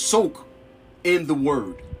 soak in the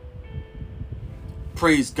word.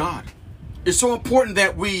 Praise God. It's so important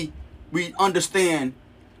that we understand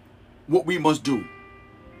what we must do.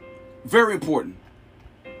 Very important.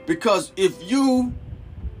 Because if you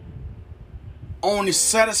only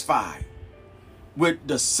satisfied with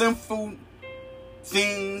the sinful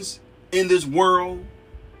things in this world,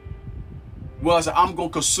 well, so I'm going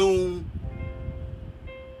to consume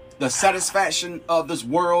the satisfaction of this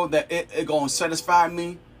world, that it going to satisfy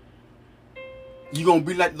me. You're going to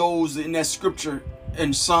be like those in that scripture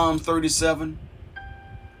in Psalm 37.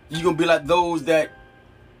 You're going to be like those that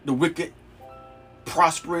the wicked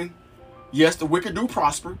prospering. Yes, the wicked do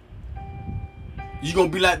prosper. You're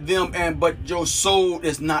going to be like them, but your soul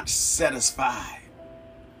is not satisfied.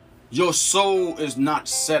 Your soul is not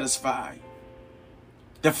satisfied.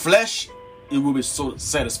 The flesh, it will be so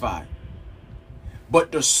satisfied.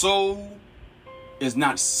 But the soul is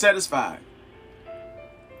not satisfied.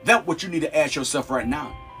 That's what you need to ask yourself right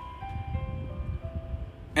now.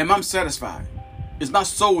 Am I satisfied? Is my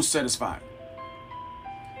soul satisfied?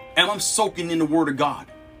 Am I soaking in the word of God?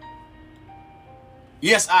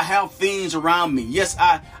 Yes, I have things around me. Yes,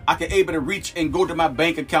 I can able to reach and go to my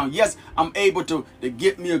bank account. Yes, I'm able to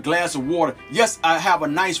get me a glass of water. Yes, I have a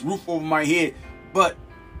nice roof over my head. But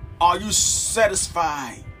are you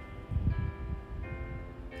satisfied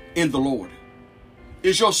in the Lord?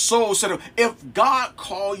 Is your soul satisfied? If God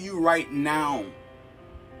called you right now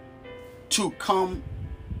to come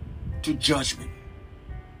to judgment,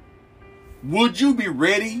 would you be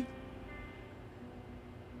ready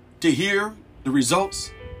to hear the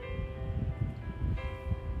results?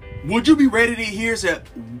 Would you be ready to hear that,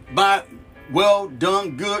 my well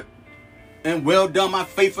done, good and well done, my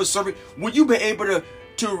faithful servant? Would you be able to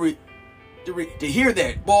hear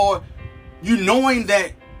that? Boy, you knowing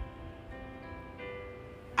that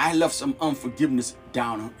I left some unforgiveness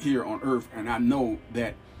down here on earth, and I know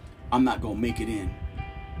that I'm not going to make it in.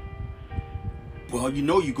 Well, you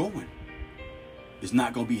know you're going. It's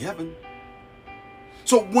not going to be heaven.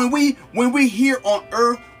 So when we here on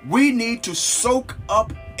earth, we need to soak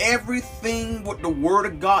up everything what the word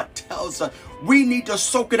of God tells us. We need to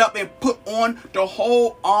soak it up and put on the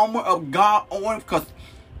whole armor of God on, because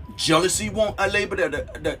jealousy won't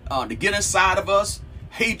allow to get inside of us.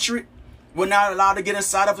 Hatred, we're not allowed to get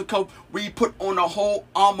inside of us, because we put on the whole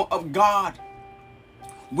armor of God.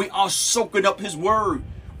 We are soaking up his word.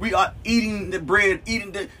 We are eating the bread,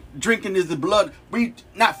 drinking is the blood. We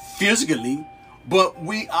not physically, but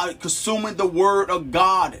we are consuming the word of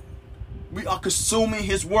God. We are consuming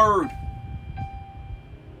his word.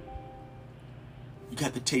 You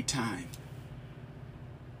got to take time.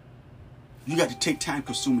 You got to take time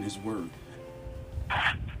consuming his word.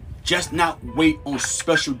 Just not wait on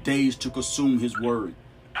special days to consume his word.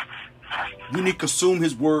 You need to consume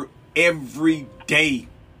his word every day.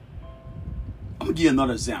 I'm going to give you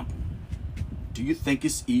another example. Do you think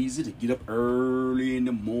it's easy to get up early in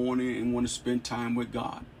the morning and want to spend time with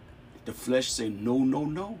God? The flesh say no, no,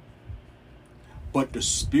 no. But the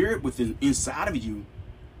spirit within inside of you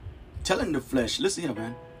telling the flesh, listen here,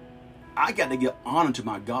 man. I got to give honor to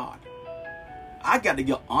my God. I got to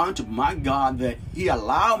give honor to my God that he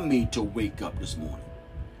allowed me to wake up this morning.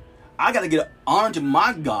 I got to give honor to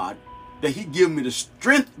my God that he give me the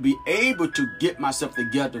strength to be able to get myself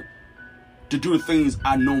together to do the things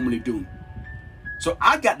I normally do. So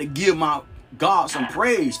I got to give my God some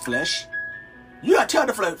praise, flesh. You got to tell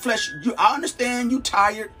the flesh, I understand you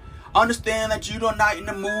tired. I understand that you're not in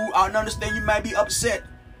the mood. I understand you might be upset.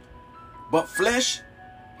 But flesh,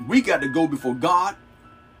 we got to go before God.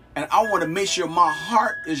 And I want to make sure my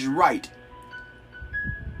heart is right.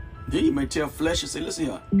 Then you may tell flesh and say, listen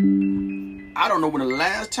here. I don't know when the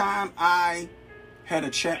last time I had a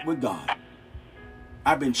chat with God.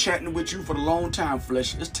 I've been chatting with you for a long time,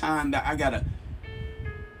 flesh. It's time that I got to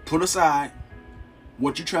put aside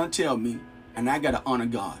what you're trying to tell me. And I got to honor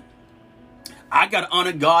God. I got to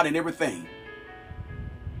honor God in everything.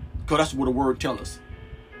 Because that's what the word tells us.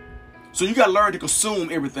 So you got to learn to consume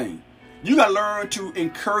everything. You got to learn to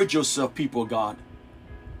encourage yourself, people of God.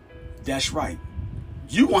 That's right.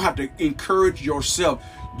 You're going to have to encourage yourself.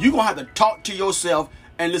 You're going to have to talk to yourself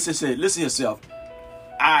and listen to yourself.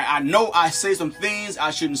 I know I say some things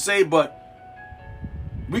I shouldn't say, but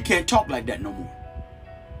we can't talk like that no more.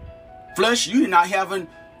 Flesh, you haven't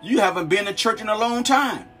been to church in a long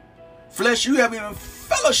time. Flesh, you haven't even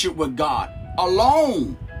fellowship with God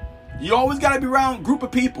alone. You always got to be around a group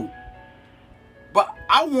of people. But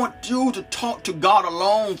I want you to talk to God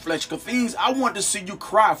alone, flesh. Because I want to see you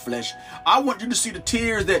cry, flesh. I want you to see the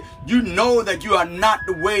tears that you know that you are not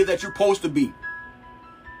the way that you're supposed to be.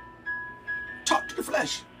 Talk to the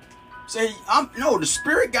flesh. Say, the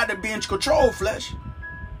spirit got to be in control, flesh.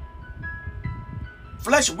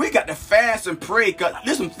 Flesh, we got to fast and pray because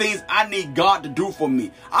there's some things I need God to do for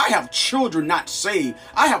me. I have children not saved.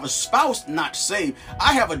 I have a spouse not saved.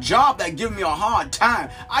 I have a job that gives me a hard time.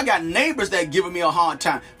 I got neighbors that giving me a hard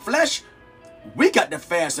time. Flesh, we got to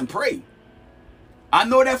fast and pray. I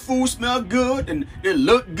know that food smell good and it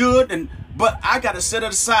look good, but I got to set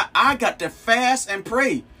it aside. I got to fast and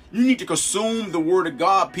pray. You need to consume the word of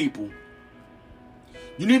God, people.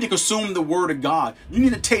 You need to consume the word of God. You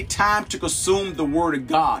need to take time to consume the word of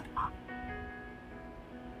God.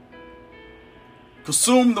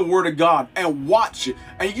 Consume the word of God and watch it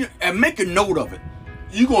and make a note of it.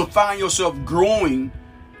 You're going to find yourself growing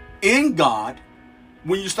in God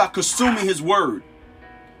when you start consuming his word.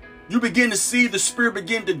 You begin to see the spirit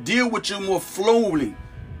begin to deal with you more flowly.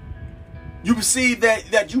 You will see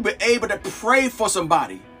that you'll be able to pray for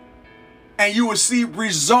somebody and you will see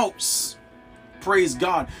results. Praise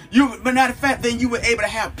God. But matter of fact, then you were able to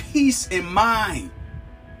have peace in mind.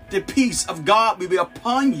 The peace of God will be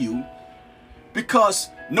upon you because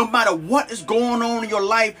no matter what is going on in your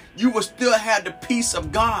life, you will still have the peace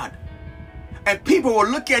of God. And people will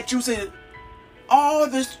look at you and say, all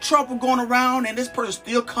this trouble going around and this person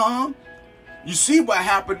still calm. You see what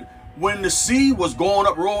happened when the sea was going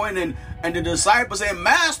up roaring and the disciples said,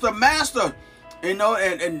 Master, Master.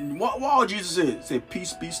 And what all Jesus said? He said,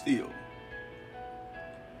 peace be still.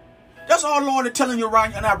 That's all Lord is telling you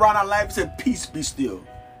around our life. He said, peace be still.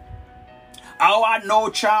 Oh, I know,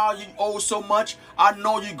 child, you owe so much. I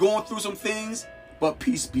know you're going through some things, but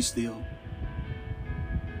peace be still.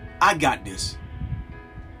 I got this.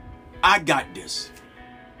 I got this.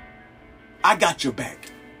 I got your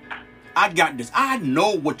back. I got this. I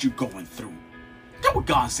know what you're going through. That's what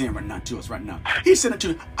God's saying right now to us right now. He's saying to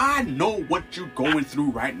you, I know what you're going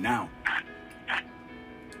through right now.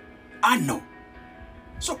 I know.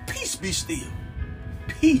 So peace be still.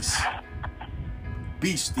 Peace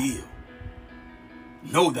be still.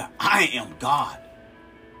 Know that I am God.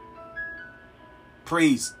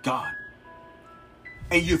 Praise God.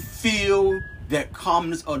 And you feel that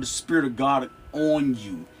calmness of the Spirit of God on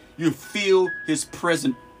you. You feel his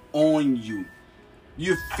presence on you.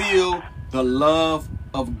 You feel the love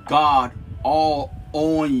of God all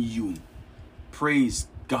on you. Praise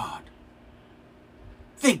God.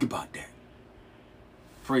 Think about that.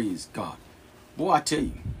 Praise God. Boy, I tell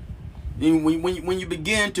you. And when you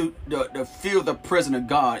begin to feel the presence of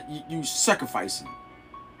God, you sacrificing.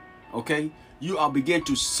 Okay? You are begin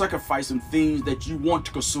to sacrifice some things that you want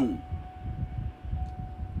to consume.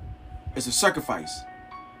 It's a sacrifice.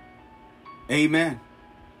 Amen.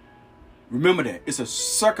 Remember that. It's a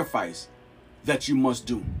sacrifice that you must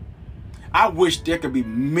do. I wish there could be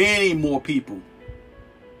many more people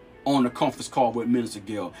on the conference call with Minister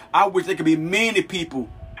Gail. I wish there could be many people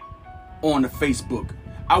on the Facebook.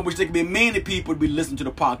 I wish there could be many people to be listening to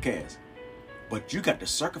the podcast. But you got to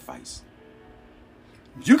sacrifice.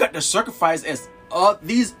 You got to sacrifice as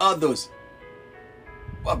these others.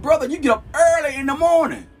 But brother, you get up early in the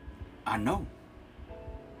morning. I know.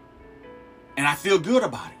 And I feel good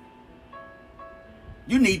about it.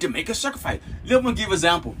 You need to make a sacrifice. Let me give an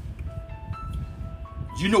example.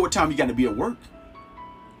 You know what time you got to be at work.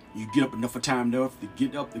 You get up enough to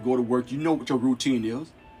get up to go to work. You know what your routine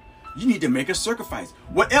is. You need to make a sacrifice.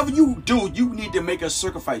 Whatever you do, you need to make a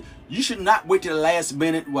sacrifice. You should not wait till the last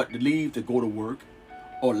minute to leave to go to work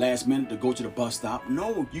or last minute to go to the bus stop.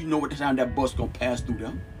 No, you know what time that bus going to pass through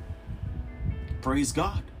them. Praise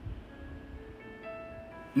God.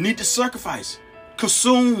 You need to sacrifice.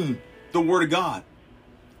 Consume the word of God.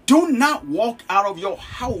 Do not walk out of your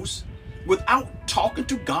house without talking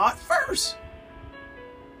to God first.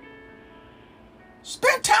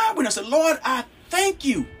 Spend time with us. Say, Lord, I thank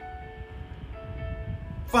you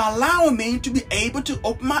for allowing me to be able to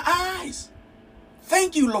open my eyes.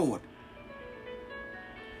 Thank you, Lord.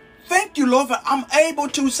 Thank you, Lord, for I'm able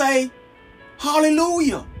to say,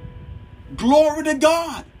 hallelujah. Glory to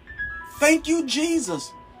God. Thank you,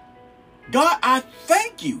 Jesus. God, I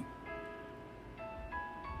thank you.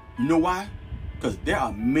 You know why? Because there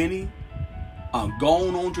are many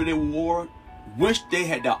going on to their war, wish they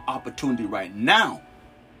had the opportunity right now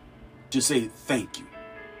to say thank you.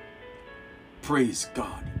 Praise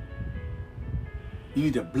God. You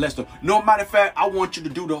need to bless them. No matter of fact, I want you to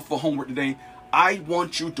do for homework today. I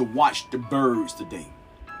want you to watch the birds today.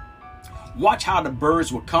 Watch how the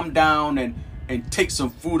birds will come down and take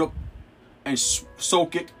some food up and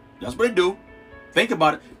soak it. That's what they do. Think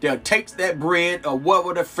about it. They'll take that bread or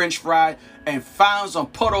whatever, the French fry, and find some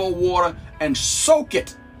puddle of water and soak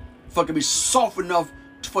it for it to be soft enough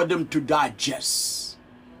for them to digest.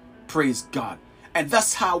 Praise God. And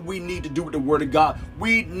that's how we need to do with the word of God.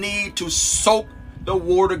 We need to soak the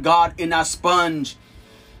word of God in our sponge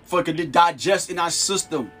for it to digest in our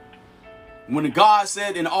system. When God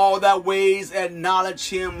said, in all thy ways acknowledge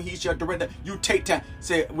him, he shall direct that. You take time.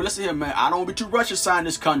 Say, well, listen here, man. I don't want to be too rushed to sign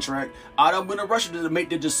this contract. I don't want to rush to make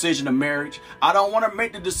the decision of marriage. I don't want to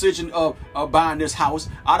make the decision of buying this house.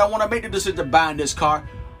 I don't want to make the decision of buying this car.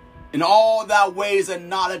 In all thy ways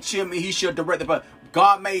acknowledge him, and he shall direct the path.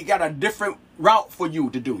 God may got a different route for you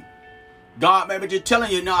to do. God may be just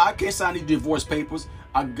telling you, no, I can't sign these divorce papers.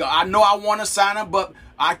 I know I want to sign them, but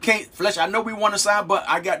I can't. Flesh, I know we want to sign, but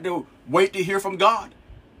I got to wait to hear from God.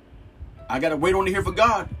 I got to wait on to hear from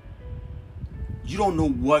God. You don't know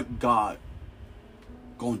what God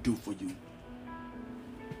going to do for you.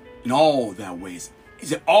 In all that ways. He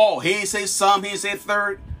said all. He ain't say some. He ain't say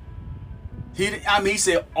third. He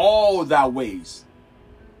said all thy ways.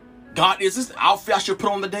 God, is this the outfit I should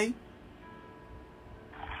put on the day?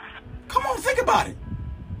 Come on, think about it.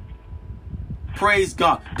 Praise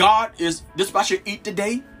God. God, is this what I should eat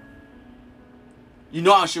today? You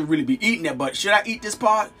know I should really be eating that, but should I eat this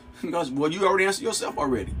part? Because, well, you already answered yourself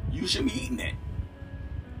already. You shouldn't be eating that.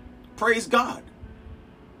 Praise God.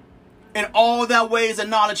 In all thy ways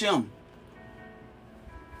acknowledge him.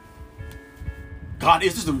 God,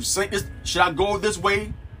 is this should I go this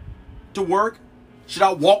way to work? Should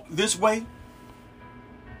I walk this way?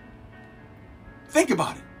 Think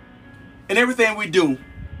about it. In everything we do,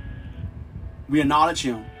 we acknowledge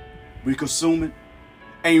him. We consume it.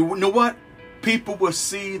 And you know what? People will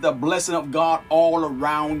see the blessing of God all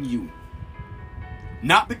around you.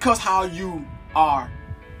 Not because how you are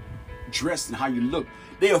dressed and how you look.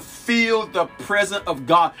 They'll feel the presence of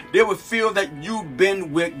God. They will feel that you've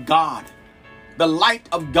been with God. The light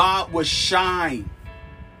of God will shine.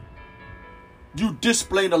 You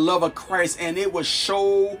display the love of Christ, and it will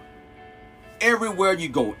show everywhere you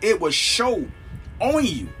go. It will show on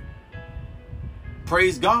you.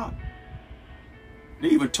 Praise God. They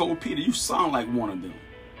even told Peter, you sound like one of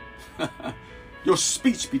them. Your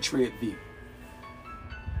speech betrayed thee.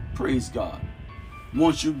 Praise God.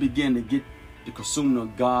 Once you begin to get the consuming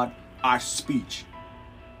of God, our speech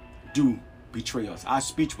do betray us. Our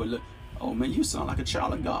speech will look, oh man, you sound like a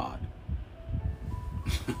child of God.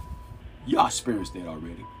 Y'all experienced that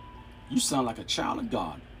already. You sound like a child of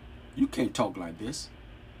God. You can't talk like this.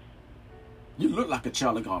 You look like a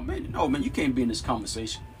child of God. Man, no, man, you can't be in this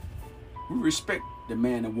conversation. We respect the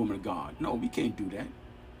man and woman of God. No, we can't do that.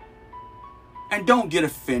 And don't get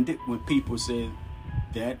offended when people say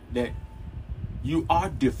that you are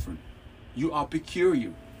different. You are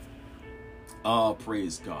peculiar.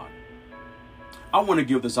 Praise God. I want to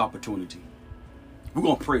give this opportunity. We're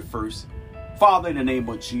going to pray first. Father, in the name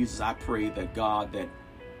of Jesus, I pray that God, that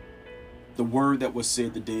the word that was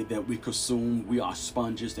said today, that we consume, we are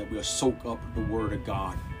sponges, that we'll soak up the word of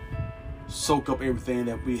God. Soak up everything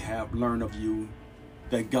that we have learned of you.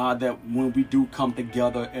 That God, that when we do come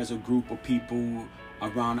together as a group of people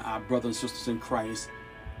around our brothers and sisters in Christ,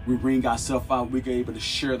 we bring ourselves out, we're able to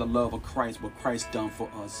share the love of Christ, what Christ done for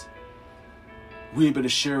us. We're able to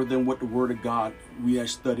share with them what the word of God, we are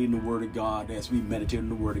studying the word of God as we meditate on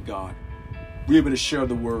the word of God. We're able to share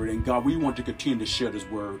the word, and God, we want to continue to share this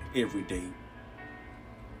word every day.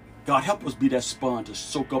 God, help us be that sponge to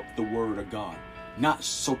soak up the word of God. Not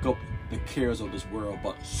soak up the cares of this world,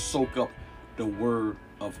 but soak up the word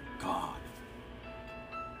of God.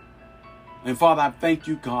 And Father, I thank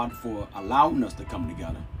you, God, for allowing us to come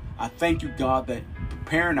together. I thank you, God, that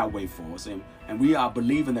preparing our way for us. And we are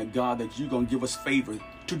believing that, God, that you're going to give us favor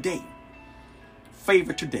today.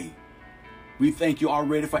 Favor today. We thank you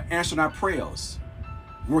already for answering our prayers,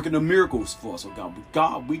 working the miracles for us, oh God. But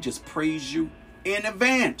God, we just praise you in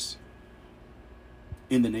advance.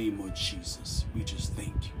 In the name of Jesus, we just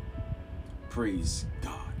thank you. Praise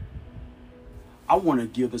God. I want to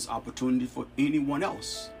give this opportunity for anyone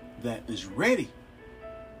else that is ready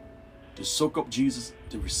to soak up Jesus,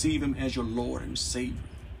 to receive him as your Lord and Savior.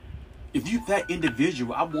 If you're that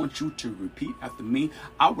individual, I want you to repeat after me.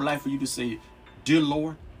 I would like for you to say, dear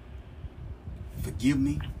Lord, forgive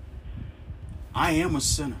me. I am a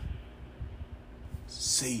sinner.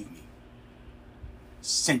 Save me.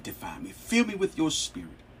 Sanctify me. Fill me with your spirit.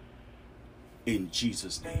 In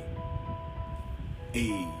Jesus' name.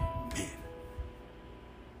 Amen.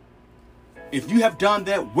 If you have done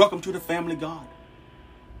that, welcome to the family of God.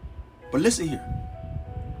 But listen here.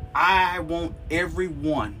 I want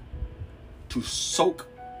everyone to soak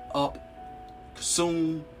up,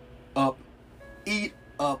 consume up, eat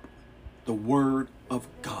up the word of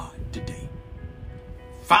God today.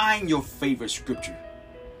 Find your favorite scripture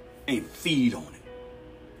and feed on it.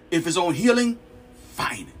 If it's on healing,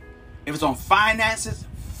 find it. If it's on finances,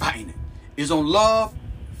 find it. If it's on love,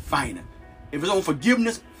 find it. If it's on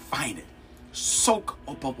forgiveness, find it. Soak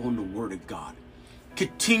up on the word of God.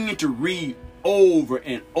 Continue to read over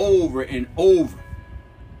and over and over.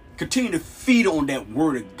 Continue to feed on that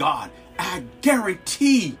word of God. I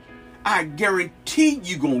guarantee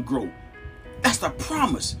you're going to grow. That's the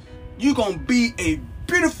promise. You're going to be a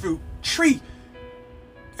beautiful tree.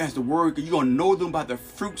 As the word, you're going to know them by the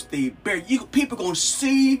fruits they bear. People are going to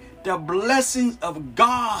see the blessings of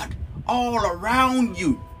God all around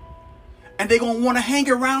you. And they're going to want to hang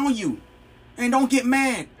around you. And don't get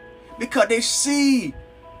mad. Because they see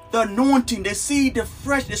the anointing. They see the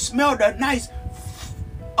fresh. They smell the nice.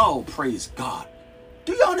 Oh, praise God.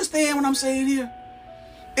 Do you understand what I'm saying here?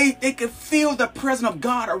 They can feel the presence of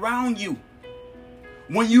God around you.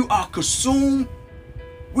 When you are consumed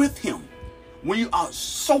with him. When you are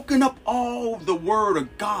soaking up all the word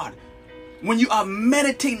of God. When you are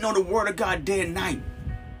meditating on the word of God day and night.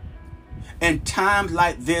 And times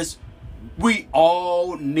like this, we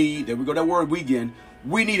all need, there we go, that word weekend.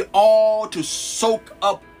 We need all to soak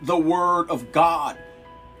up the word of God.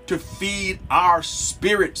 To feed our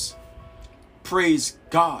spirits. Praise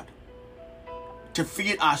God. To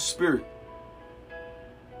feed our spirit.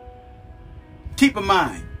 Keep in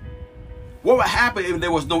mind, what would happen if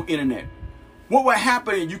there was no internet? What would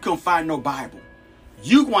happen if you couldn't find no Bible?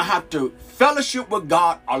 You're going to have to fellowship with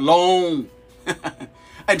God alone.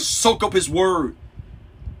 And soak up his word.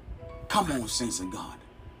 Come on, saints of God.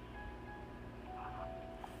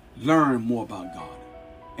 Learn more about God.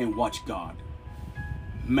 And watch God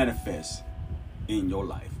manifest in your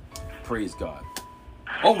life. Praise God.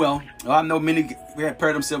 Oh well, I know many have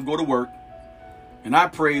prepared themselves to go to work. And I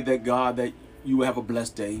pray that God, that you will have a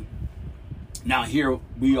blessed day. Now here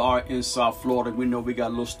we are in South Florida. We know we got a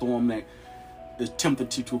little storm that is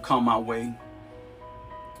tempted to come our way.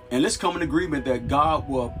 And let's come in agreement that God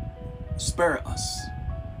will spare us.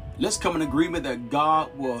 Let's come in agreement that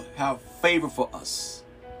God will have favor for us.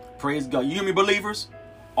 Praise God. You hear me, believers?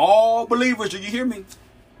 All believers, do you hear me?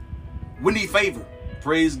 We need favor.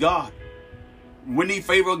 Praise God. We need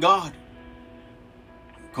favor of God.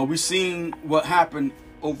 Because we've seen what happened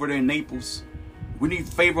over there in Naples. We need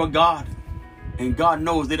favor of God. And God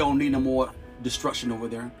knows they don't need no more destruction over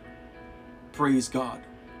there. Praise God.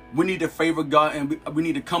 We need to favor God, and we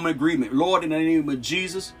need to come in agreement. Lord, in the name of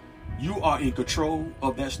Jesus, you are in control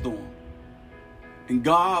of that storm. And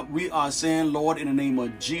God, we are saying, Lord, in the name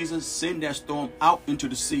of Jesus, send that storm out into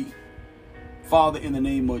the sea. Father, in the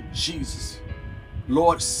name of Jesus,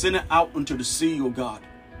 Lord, send it out into the sea, oh God.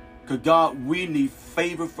 Because God, we need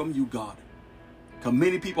favor from you, God. Because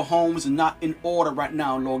many people's homes are not in order right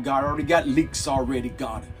now, Lord God. Already got leaks already,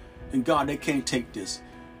 God. And God, they can't take this.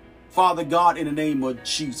 Father God, in the name of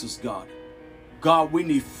Jesus, God. God, we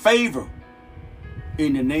need favor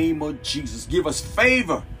in the name of Jesus. Give us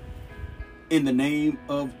favor in the name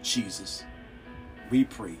of Jesus. We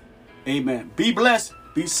pray. Amen. Be blessed.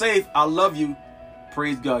 Be safe. I love you.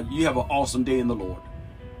 Praise God. You have an awesome day in the Lord.